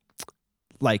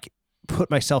put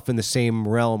myself in the same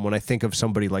realm when I think of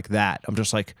somebody like that. I'm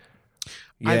just like,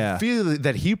 yeah. I feel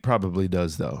that he probably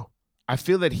does, though. I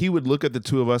feel that he would look at the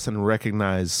two of us and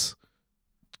recognize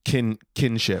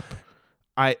kinship.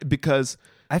 Because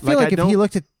I feel like if he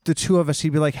looked at the two of us,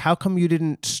 he'd be like, how come you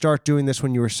didn't start doing this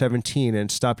when you were 17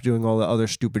 and stop doing all the other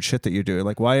stupid shit that you're doing?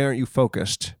 Like, why aren't you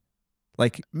focused?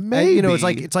 Like, maybe,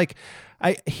 it's like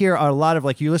I hear a lot of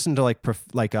like, you listen to like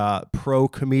pro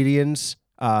comedians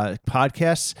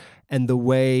podcasts, and the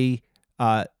way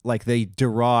like they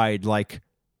deride, like,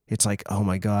 it's like, oh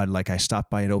my God, like I stopped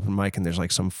by an open mic and there's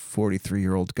like some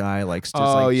 43-year-old guy like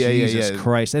just Jesus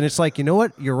Christ. And it's like, you know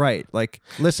what? You're right. Like,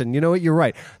 listen, you know what? You're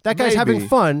right. That guy's having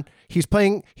fun. He's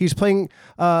playing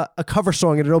a cover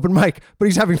song at an open mic, but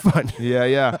he's having fun.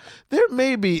 Yeah. There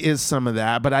maybe is some of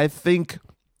that, but I think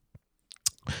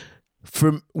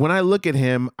when I look at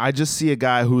him, I just see a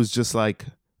guy who's just like,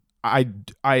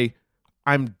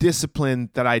 I'm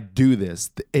disciplined that I do this.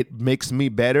 It makes me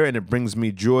better and it brings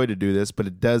me joy to do this, but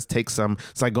it does take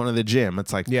it's like going to the gym.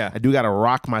 It's like, I do got to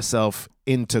rock myself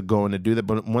into going to do that.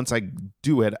 But once I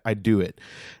do it, I do it.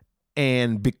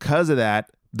 And because of that,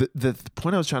 the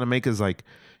point I was trying to make is like,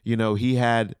 you know, he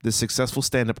had the successful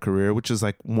stand-up career, there's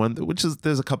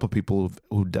a couple people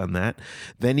who've done that.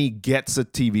 Then he gets a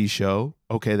TV show.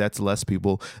 Okay, that's less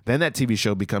people. Then that TV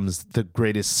show becomes the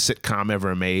greatest sitcom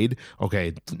ever made.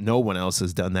 Okay, no one else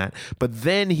has done that. But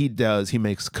then he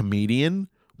makes Comedian,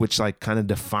 which like kind of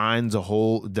defines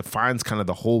kind of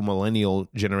the whole millennial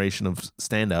generation of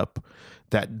stand-up,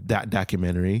 that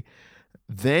documentary.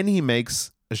 Then he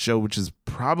makes a show which is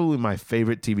probably my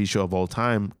favorite TV show of all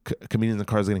time, Comedians in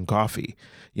Cars Getting Coffee.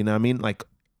 You know what I mean? Like,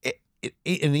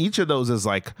 and each of those is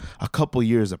like a couple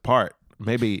years apart,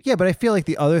 maybe. Yeah, but I feel like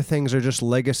the other things are just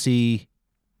legacy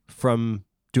from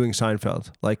doing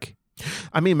Seinfeld. Like,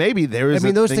 I mean, maybe there is. I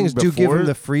mean, those things do give him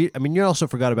the free. I mean, you also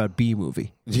forgot about B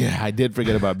Movie. Yeah, I did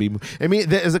forget about B Movie. I mean,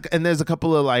 there's a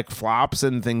couple of like flops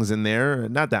and things in there.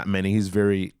 Not that many. He's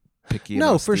very picky.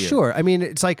 No, for sure. I mean,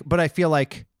 it's like, but I feel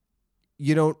like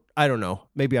I don't know.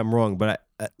 Maybe I'm wrong, but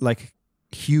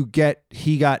he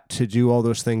got to do all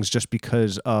those things just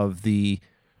because of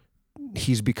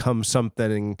he's become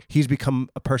something. He's become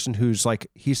a person who's like,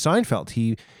 he's Seinfeld.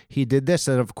 He did this.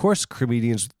 And of course,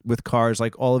 Comedians with Cars,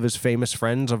 like all of his famous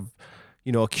friends of,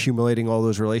 accumulating all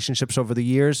those relationships over the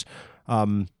years,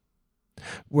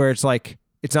 where it's like,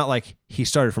 it's not like he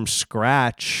started from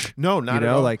scratch. No, not at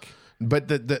all. Like, but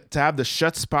to have the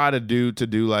shut spot to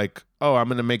do like, oh, I'm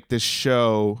going to make this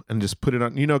show and just put it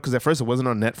on, because at first it wasn't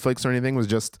on Netflix or anything. It was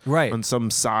just on some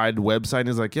side website. And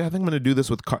he's like, yeah, I think I'm going to do this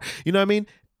with car. You know what I mean?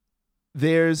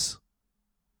 There's,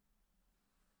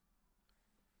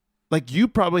 like, you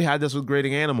probably had this with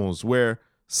Grading Animals where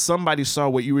somebody saw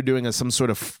what you were doing as some sort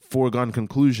of foregone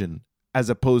conclusion, as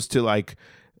opposed to like,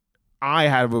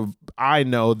 I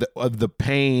know of the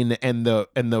pain and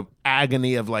the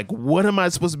agony of like, what am I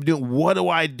supposed to be doing? What do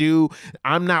I do?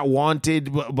 I'm not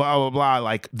wanted, blah, blah, blah,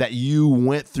 like that you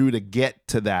went through to get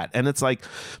to that. And it's like,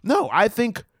 no, I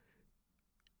think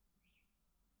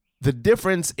the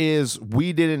difference is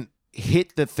we didn't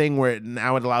hit the thing where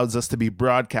now it allows us to be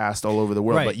broadcast all over the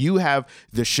world. Right. But you have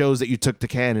the shows that you took to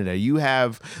Canada. You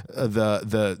have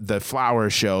the Flower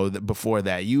show before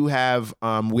that. You have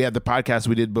we had the podcast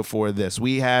we did before this.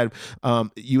 We had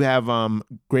you have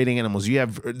Grading Animals. You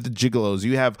have the Gigolos.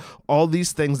 You have all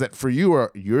these things that for you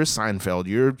are you're Seinfeld.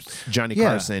 You're Johnny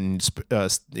Carson.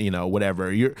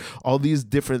 Whatever. You're all these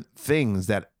different things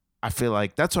that I feel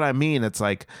like that's what I mean. It's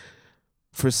like,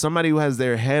 for somebody who has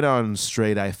their head on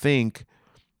straight, I think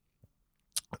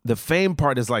the fame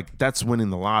part is like, that's winning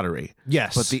the lottery.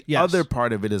 Yes. But the other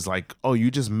part of it is like, oh,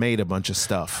 you just made a bunch of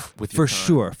stuff with your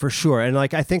time. For sure. And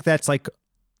like, I think that's like,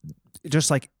 just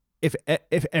like, if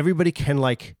everybody can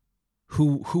like,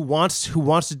 who wants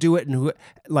to do it and who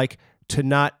like to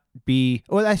not be,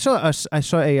 well, I saw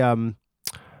a,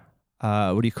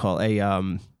 what do you call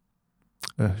a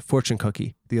fortune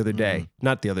cookie the other day,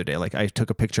 not the other day. Like I took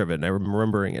a picture of it and I'm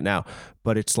remembering it now,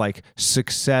 but it's like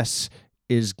success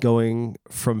is going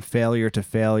from failure to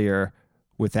failure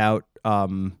without, I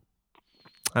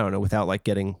don't know, without like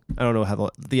getting, I don't know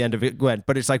how the end of it went,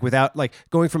 but it's like without like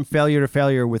going from failure to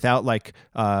failure without like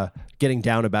getting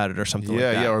down about it or something like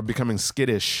that. Yeah, or becoming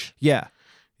skittish. Yeah.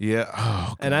 Yeah.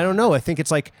 Oh, and I don't know. I think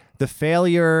it's like the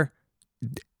failure,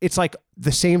 it's like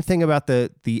the same thing about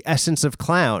the essence of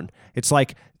clown. It's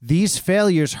like these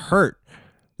failures hurt.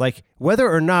 Like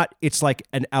whether or not it's like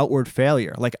an outward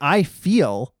failure. Like I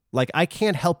feel like I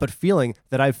can't help but feeling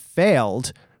that I've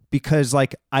failed because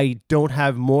like I don't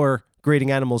have more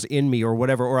grading animals in me or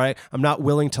whatever, or I'm not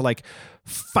willing to like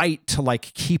fight to like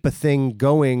keep a thing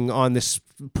going on this,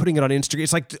 putting it on Instagram.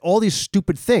 It's like all these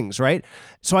stupid things, right?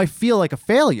 So I feel like a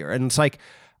failure, and it's like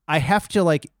I have to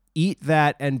like eat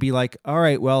that and be like, all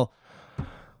right, well,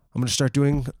 I'm going to start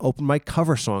doing open mic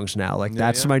cover songs now. Like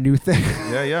that's my new thing.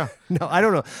 Yeah. No, I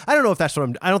don't know. I don't know if that's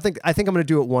what I think I'm going to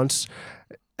do it once.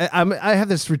 I have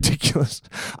this ridiculous.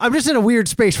 I'm just in a weird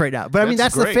space right now. But I mean,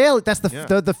 that's great. That's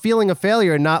the feeling of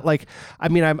failure, and not like. I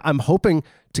mean, I'm hoping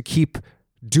to keep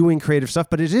doing creative stuff,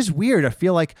 but it is weird. I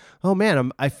feel like, oh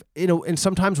man, in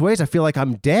sometimes ways I feel like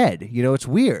I'm dead. You know, it's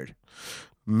weird.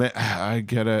 I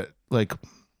get it. Like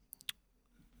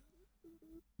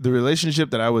the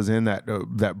relationship that I was in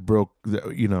that broke.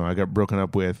 I got broken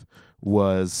up with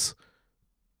was.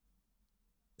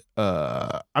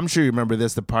 I'm sure you remember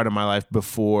this, the part of my life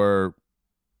before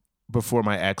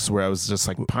my ex where I was just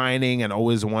like pining and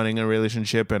always wanting a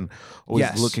relationship and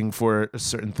always looking for a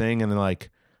certain thing. And then like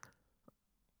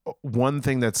one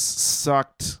thing that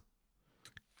sucked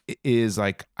is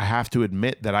like, I have to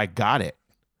admit that I got it.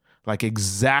 Like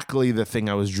exactly the thing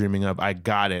I was dreaming of. I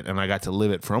got it. And I got to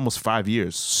live it for almost 5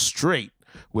 years straight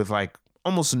with like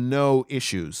almost no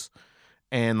issues.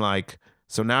 And like,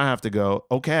 so now I have to go,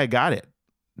 okay, I got it.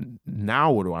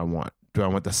 Now what do I want? Do I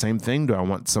want the same thing? Do I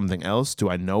want something else? Do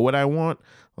I know what I want?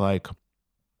 Like,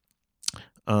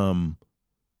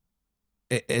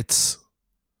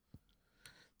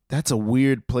 that's a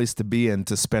weird place to be in,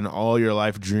 to spend all your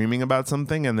life dreaming about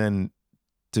something and then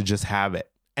to just have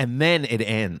it. And then it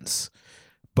ends.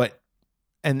 But,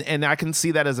 and I can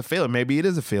see that as a failure. Maybe it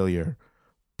is a failure,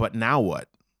 but now what?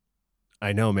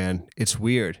 I know, man. It's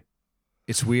weird.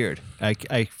 It's weird.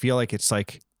 I feel like it's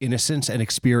like innocence and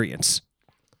experience.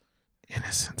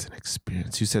 Innocence and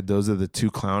experience. You said those are the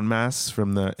two clown masks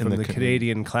from the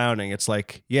Canadian clowning. It's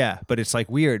like, yeah, but it's like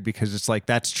weird because it's like,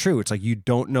 that's true. It's like you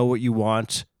don't know what you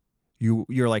want.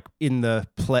 You're like in the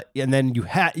play, and then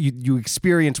you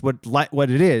experience what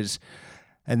it is,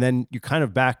 and then you kind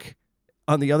of back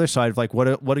on the other side of like, what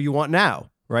do you want now,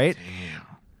 right? Damn.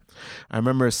 I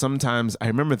remember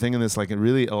thinking this like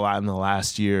really a lot in the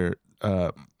last year.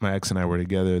 My ex and I were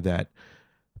together, that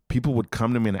people would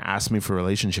come to me and ask me for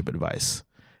relationship advice.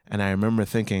 And I remember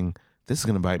thinking, this is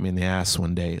going to bite me in the ass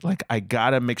one day. Like, I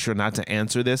got to make sure not to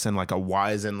answer this and like a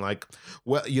wise and like,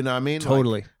 well, you know what I mean?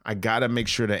 Totally. Like, I got to make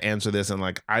sure to answer this. And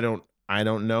like, I don't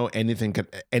know, anything could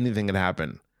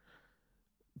happen,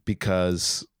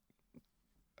 because,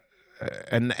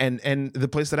 and the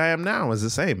place that I am now is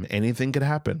the same. Anything could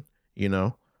happen, you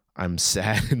know? I'm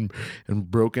sad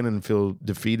and broken and feel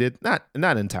defeated. Not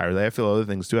entirely. I feel other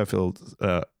things too. I feel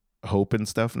hope and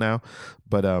stuff now.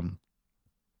 But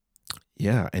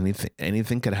yeah,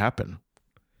 anything could happen.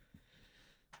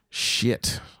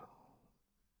 Shit.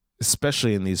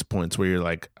 Especially in these points where you're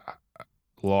like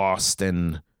lost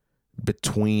and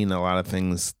between a lot of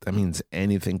things. That means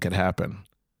anything could happen.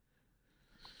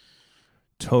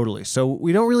 Totally. So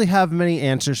we don't really have many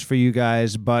answers for you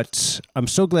guys, but I'm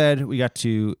so glad we got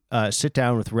to sit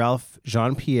down with Ralf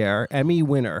Jean-Pierre, Emmy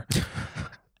winner,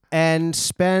 and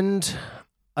spend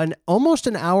almost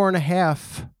an hour and a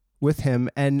half with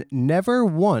him, and never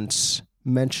once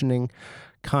mentioning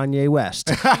Kanye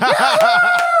West.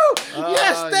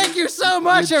 Yes, thank you so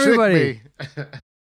much, everybody.